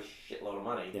you have a shitload of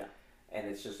money. Yeah. And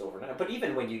it's just overnight. But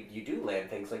even when you do land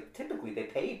things, like, typically they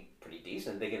pay pretty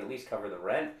decent. They can at least cover the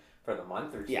rent for the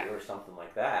month or two or something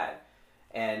like that.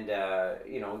 And,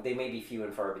 they may be few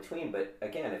and far between. But,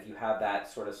 again, if you have that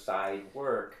sort of side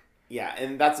work... Yeah,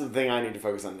 and that's the thing I need to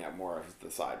focus on more of the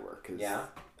side work. Yeah.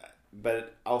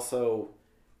 But also,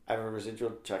 I have a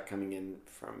residual check coming in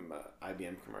from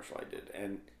IBM commercial I did.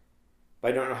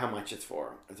 But I don't know how much it's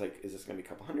for. It's like, is this going to be a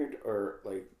couple hundred or,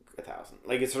 like... 1,000.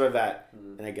 Like, it's sort of that,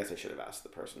 and I guess I should have asked the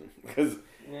person, because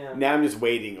now I'm just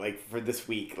waiting, like, for this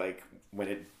week, like, when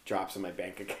it drops in my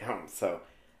bank account. So,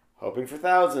 hoping for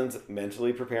thousands,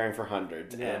 mentally preparing for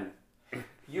hundreds, and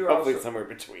you're hopefully also, somewhere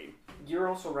between. You're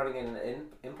also running an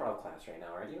improv class right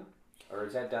now, aren't you? Or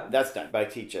is that done? That's done, but I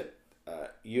teach it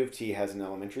U of T has an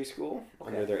elementary school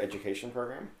under their education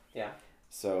program. Yeah.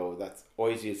 So that's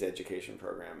always used the education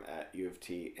program at U of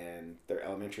T, and their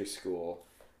elementary school,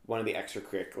 one of the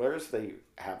extracurriculars they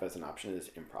have as an option is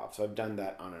improv. So I've done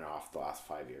that on and off the last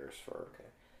 5 years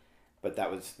but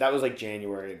that was like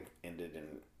January and ended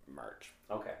in March.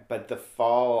 Okay. But the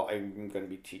fall I'm going to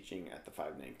be teaching at the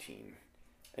 519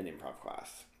 an improv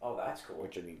class. Oh, that's cool.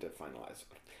 Which I need to finalize.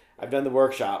 I've done the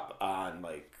workshop on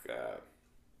like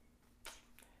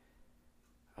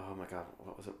oh my god,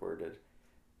 what was it worded?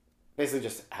 Basically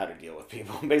just how to deal with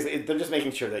people. Basically, they're just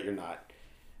making sure that you're not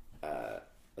a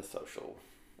social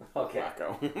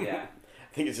wacko. Yeah.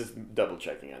 I think it's just double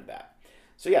checking on that.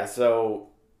 So yeah, so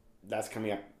that's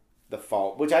coming up the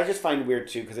fall, which I just find weird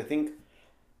too, because I think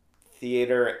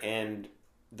theater and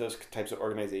those types of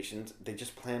organizations, they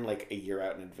just plan like a year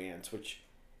out in advance, which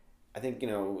I think, you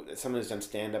know, someone who's done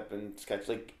stand-up and sketch,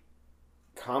 like,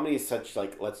 comedy is such,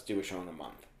 like, let's do a show in a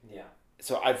month. Yeah.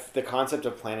 So the concept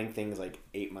of planning things, like,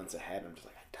 8 months ahead, I'm just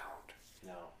like, I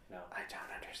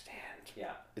don't understand.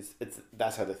 Yeah.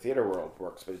 That's how the theater world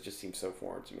works, but it just seems so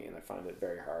foreign to me, and I find it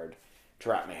very hard to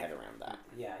wrap my head around that.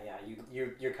 Yeah.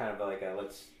 You're kind of like a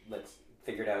let's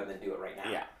figure it out and then do it right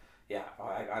now. Yeah. Yeah.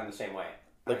 I'm the same way.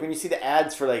 Like, when you see the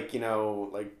ads for, like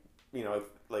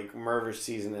Murder's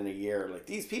season in a year, like,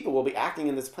 these people will be acting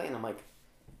in this play, and I'm like,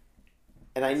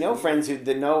 and I know friends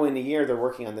that know in a year they're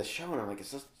working on this show, and I'm like,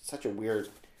 it's just such a weird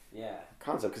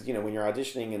concept, because, you know, when you're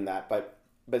auditioning in that, but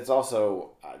it's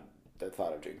also the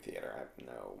thought of doing theater. I have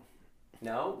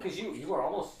no, because you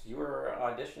were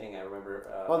auditioning. I remember.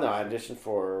 Well, no, I auditioned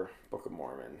for Book of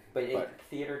Mormon, but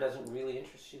theater doesn't really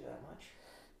interest you that much.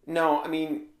 No, I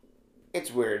mean,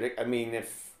 it's weird. I mean,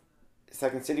 if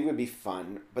Second City would be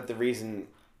fun, but the reason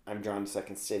I'm drawn to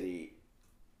Second City,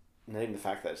 not even the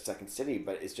fact that it's Second City,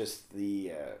 but it's just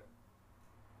the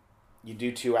you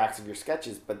do 2 acts of your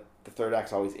sketches, but the third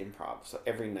act's always improv. So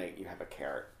every night you have a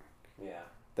character. Yeah.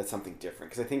 That's something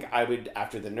different. Because I think I would,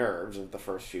 after the nerves of the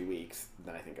first few weeks,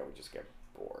 then I think I would just get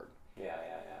bored. Yeah.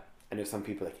 I know some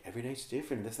people are like, every night's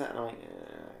different, this, that, and I'm like,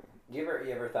 You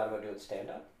ever thought about doing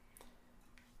stand-up?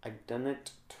 I've done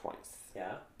it twice.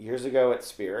 Yeah? Years ago at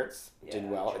Spirits. Did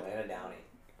well. Joanna Downey.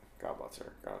 God bless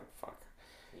her. God, fuck.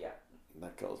 Yeah.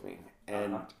 That kills me.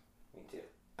 And me too.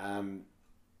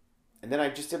 And then I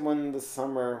just did one this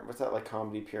summer. What's that, like,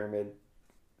 Comedy Pyramid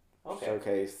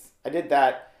showcase? I did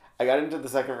that. I got into the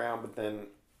second round, but then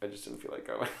I just didn't feel like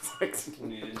going.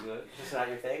 You didn't do it? Just not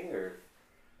your thing, or?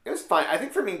 It was fine. I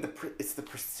think for me, it's the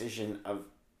precision of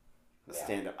the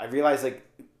stand-up. I realized, like,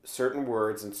 certain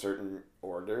words in certain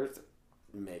orders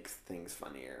makes things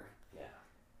funnier. Yeah.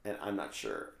 And I'm not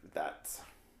sure that's...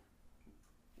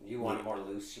 You want it more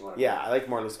loose? I like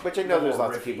more loose. Which I know there's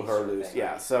lots of people who are loose. Thing,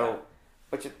 right? So...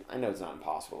 Which I know it's not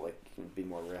impossible. Like, you can be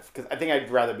more riff. Because I think I'd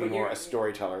rather be more a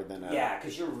storyteller than a... Yeah,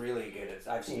 because you're really good at...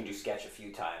 I've seen you do sketch a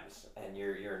few times, and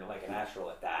you're like a natural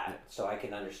at that. Yeah. So I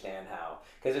can understand how...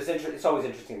 Because it's always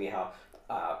interesting to me how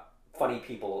funny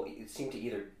people seem to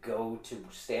either go to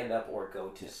stand-up or go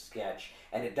to sketch.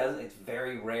 And it's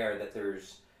very rare that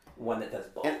there's one that does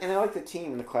both. And I like the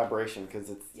team and the collaboration, because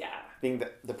it's... Yeah. Being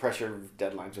the pressure of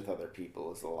deadlines with other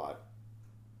people is a lot...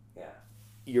 Yeah.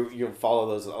 You'll follow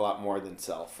those a lot more than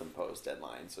self-imposed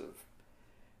deadlines of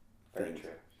Very things. true.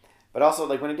 But also,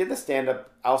 like, when I did the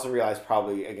stand-up, I also realized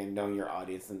probably, again, knowing your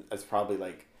audience, and it's probably,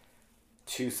 like,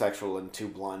 too sexual and too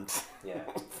blunt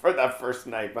for that first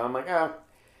night. But I'm like,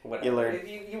 whatever. You learn.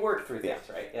 You work through this,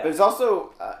 right? Yeah. There's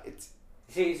also,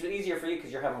 See, it's easier for you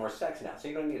because you're having more sex now, so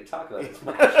you don't need to talk about it as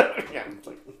much. Yeah, it's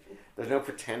like, there's no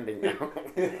pretending now.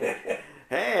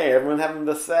 Hey, everyone having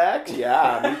the sex?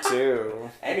 Yeah, me too.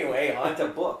 Anyway, on to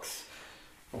books.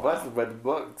 What's with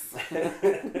books?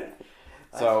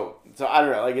 So I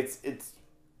don't know. Like, it's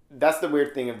that's the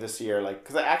weird thing of this year. Like,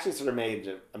 because I actually sort of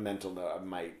made a mental note. I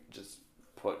might just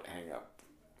hang up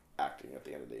acting at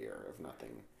the end of the year if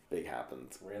nothing big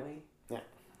happens. Really? Yeah.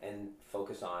 And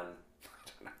focus on.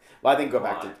 Well, I think go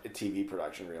back to TV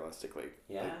production realistically.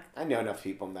 Yeah. Like, I know enough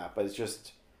people in that, but it's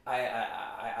just. I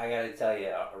gotta tell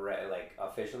you, like,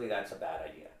 officially, that's a bad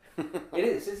idea. It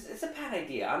is. It's a bad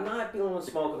idea. I'm not blowing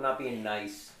smoke. I'm not being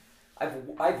nice.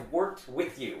 I've worked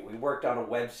with you. We worked on a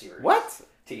web series. What?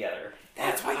 Together.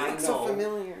 That's why you look so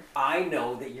familiar. I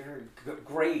know that you're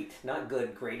great, not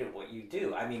good, great at what you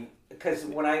do. I mean, because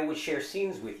when I would share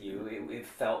scenes with you, it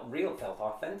felt real, felt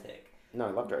authentic. No,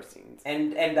 I loved our scenes.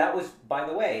 And that was, by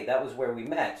the way, that was where we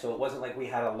met. So it wasn't like we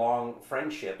had a long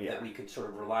friendship that we could sort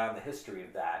of rely on the history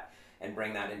of that and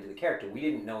bring that into the character. We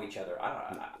didn't know each other.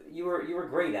 You were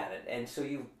great at it, and so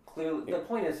you clearly. The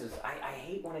point is I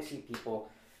hate when I see people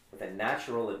with a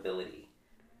natural ability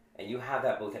and you have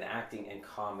that both in acting and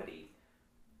comedy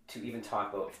to even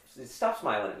talk about. Stop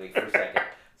smiling at me for a second.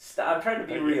 Stop. I'm trying to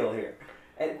be real here,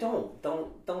 and don't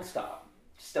stop.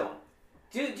 Just don't.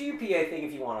 Do your PA thing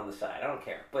if you want on the side. I don't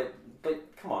care, but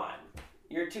come on,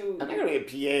 you're too. I'm not gonna be a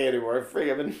PA anymore. I've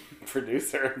been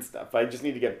producer and stuff. I just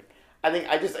need to get. I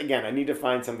need to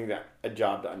find a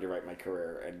job to underwrite my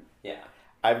career, and yeah.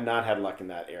 I've not had luck in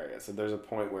that area. So there's a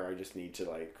point where I just need to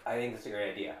like. I think it's a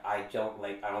great idea. I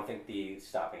don't think the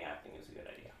stopping acting is a good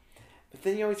idea. But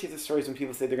then you always hear the stories when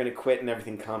people say they're going to quit and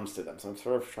everything comes to them. So I'm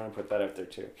sort of trying to put that out there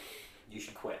too. You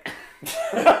should quit.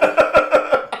 Did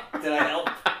I help?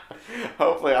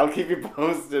 Hopefully, I'll keep you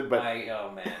posted. But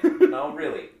oh man, no,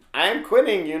 really. I am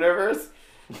quitting, universe.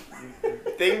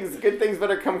 Good things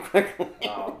better come quickly.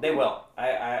 Oh, they will.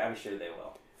 I'm sure they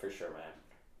will, for sure, man.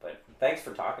 But thanks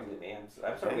for talking to me.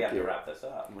 I'm sorry we have to wrap this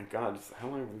up. Oh my God, how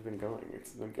long have we been going?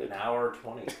 It's been good. An hour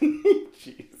 20.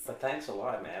 Jeez. But thanks a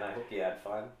lot, man. I hope you had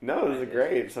fun. No, it was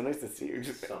great. It's so nice to see you.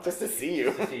 Just to see you.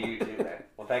 Just to see you too, man.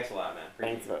 Well, thanks a lot, man.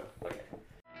 Thanks, man. Okay.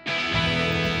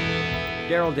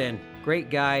 Daryl Dinh, great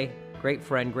guy, great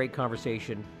friend, great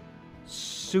conversation,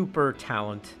 super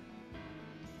talent.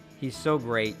 He's so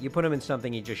great. You put him in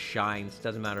something, he just shines.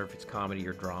 Doesn't matter if it's comedy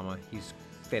or drama. He's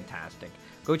fantastic.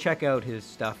 Go check out his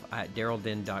stuff at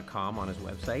daryldinh.com on his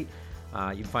website.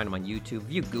 You can find him on YouTube.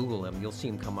 If you Google him, you'll see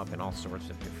him come up in all sorts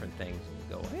of different things. And you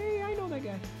go, hey, I know that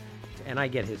guy. And I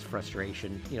get his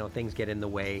frustration. Things get in the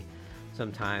way.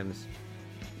 Sometimes,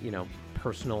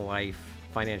 personal life,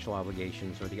 financial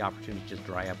obligations, or the opportunities just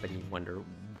dry up and you wonder,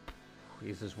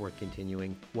 is this worth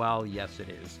continuing? Well, yes, it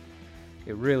is.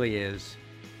 It really is.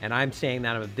 And I'm saying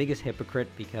that I'm the biggest hypocrite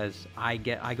because I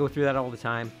go through that all the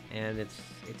time, and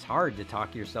it's hard to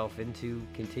talk yourself into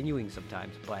continuing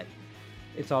sometimes, but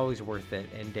it's always worth it.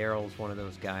 And Daryl's one of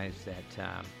those guys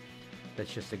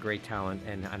that's just a great talent,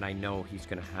 and I know he's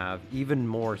going to have even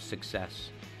more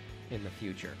success in the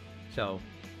future. So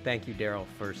thank you, Daryl,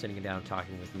 for sitting down and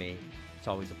talking with me. It's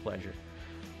always a pleasure.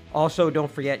 Also, don't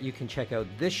forget you can check out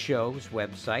this show's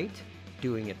website,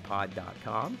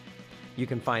 doingitpod.com. You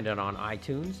can find it on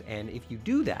iTunes, and if you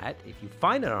do that, if you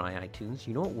find it on iTunes,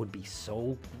 it would be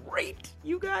so great,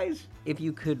 you guys, if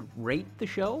you could rate the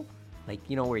show,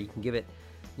 where you can give it,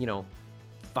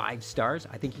 5 stars.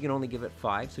 I think you can only give it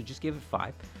 5, so just give it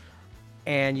 5.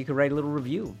 And you can write a little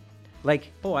review, I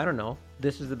don't know,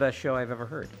 this is the best show I've ever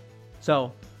heard.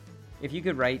 So, if you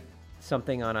could write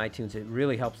something on iTunes, it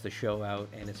really helps the show out,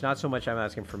 and it's not so much I'm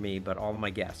asking for me, but all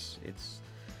my guests. It's,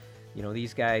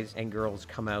 these guys and girls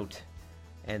come out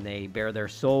and they bare their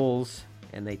souls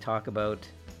and they talk about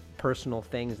personal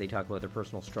things, they talk about their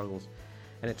personal struggles,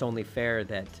 and it's only fair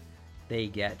that they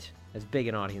get as big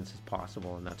an audience as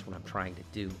possible, and that's what I'm trying to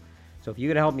do. So if you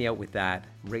could help me out with that,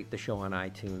 rate the show on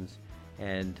iTunes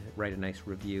and write a nice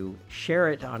review. Share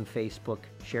it on Facebook,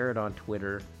 share it on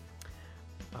Twitter.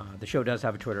 The show does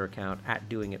have a Twitter account,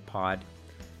 @DoingItPod,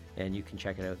 and you can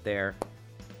check it out there.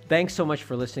 Thanks so much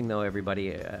for listening, though,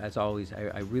 everybody. As always,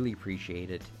 I really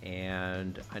appreciate it.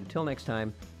 And until next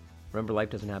time, remember, life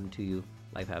doesn't happen to you.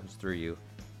 Life happens through you.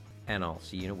 And I'll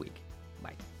see you in a week.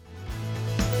 Bye.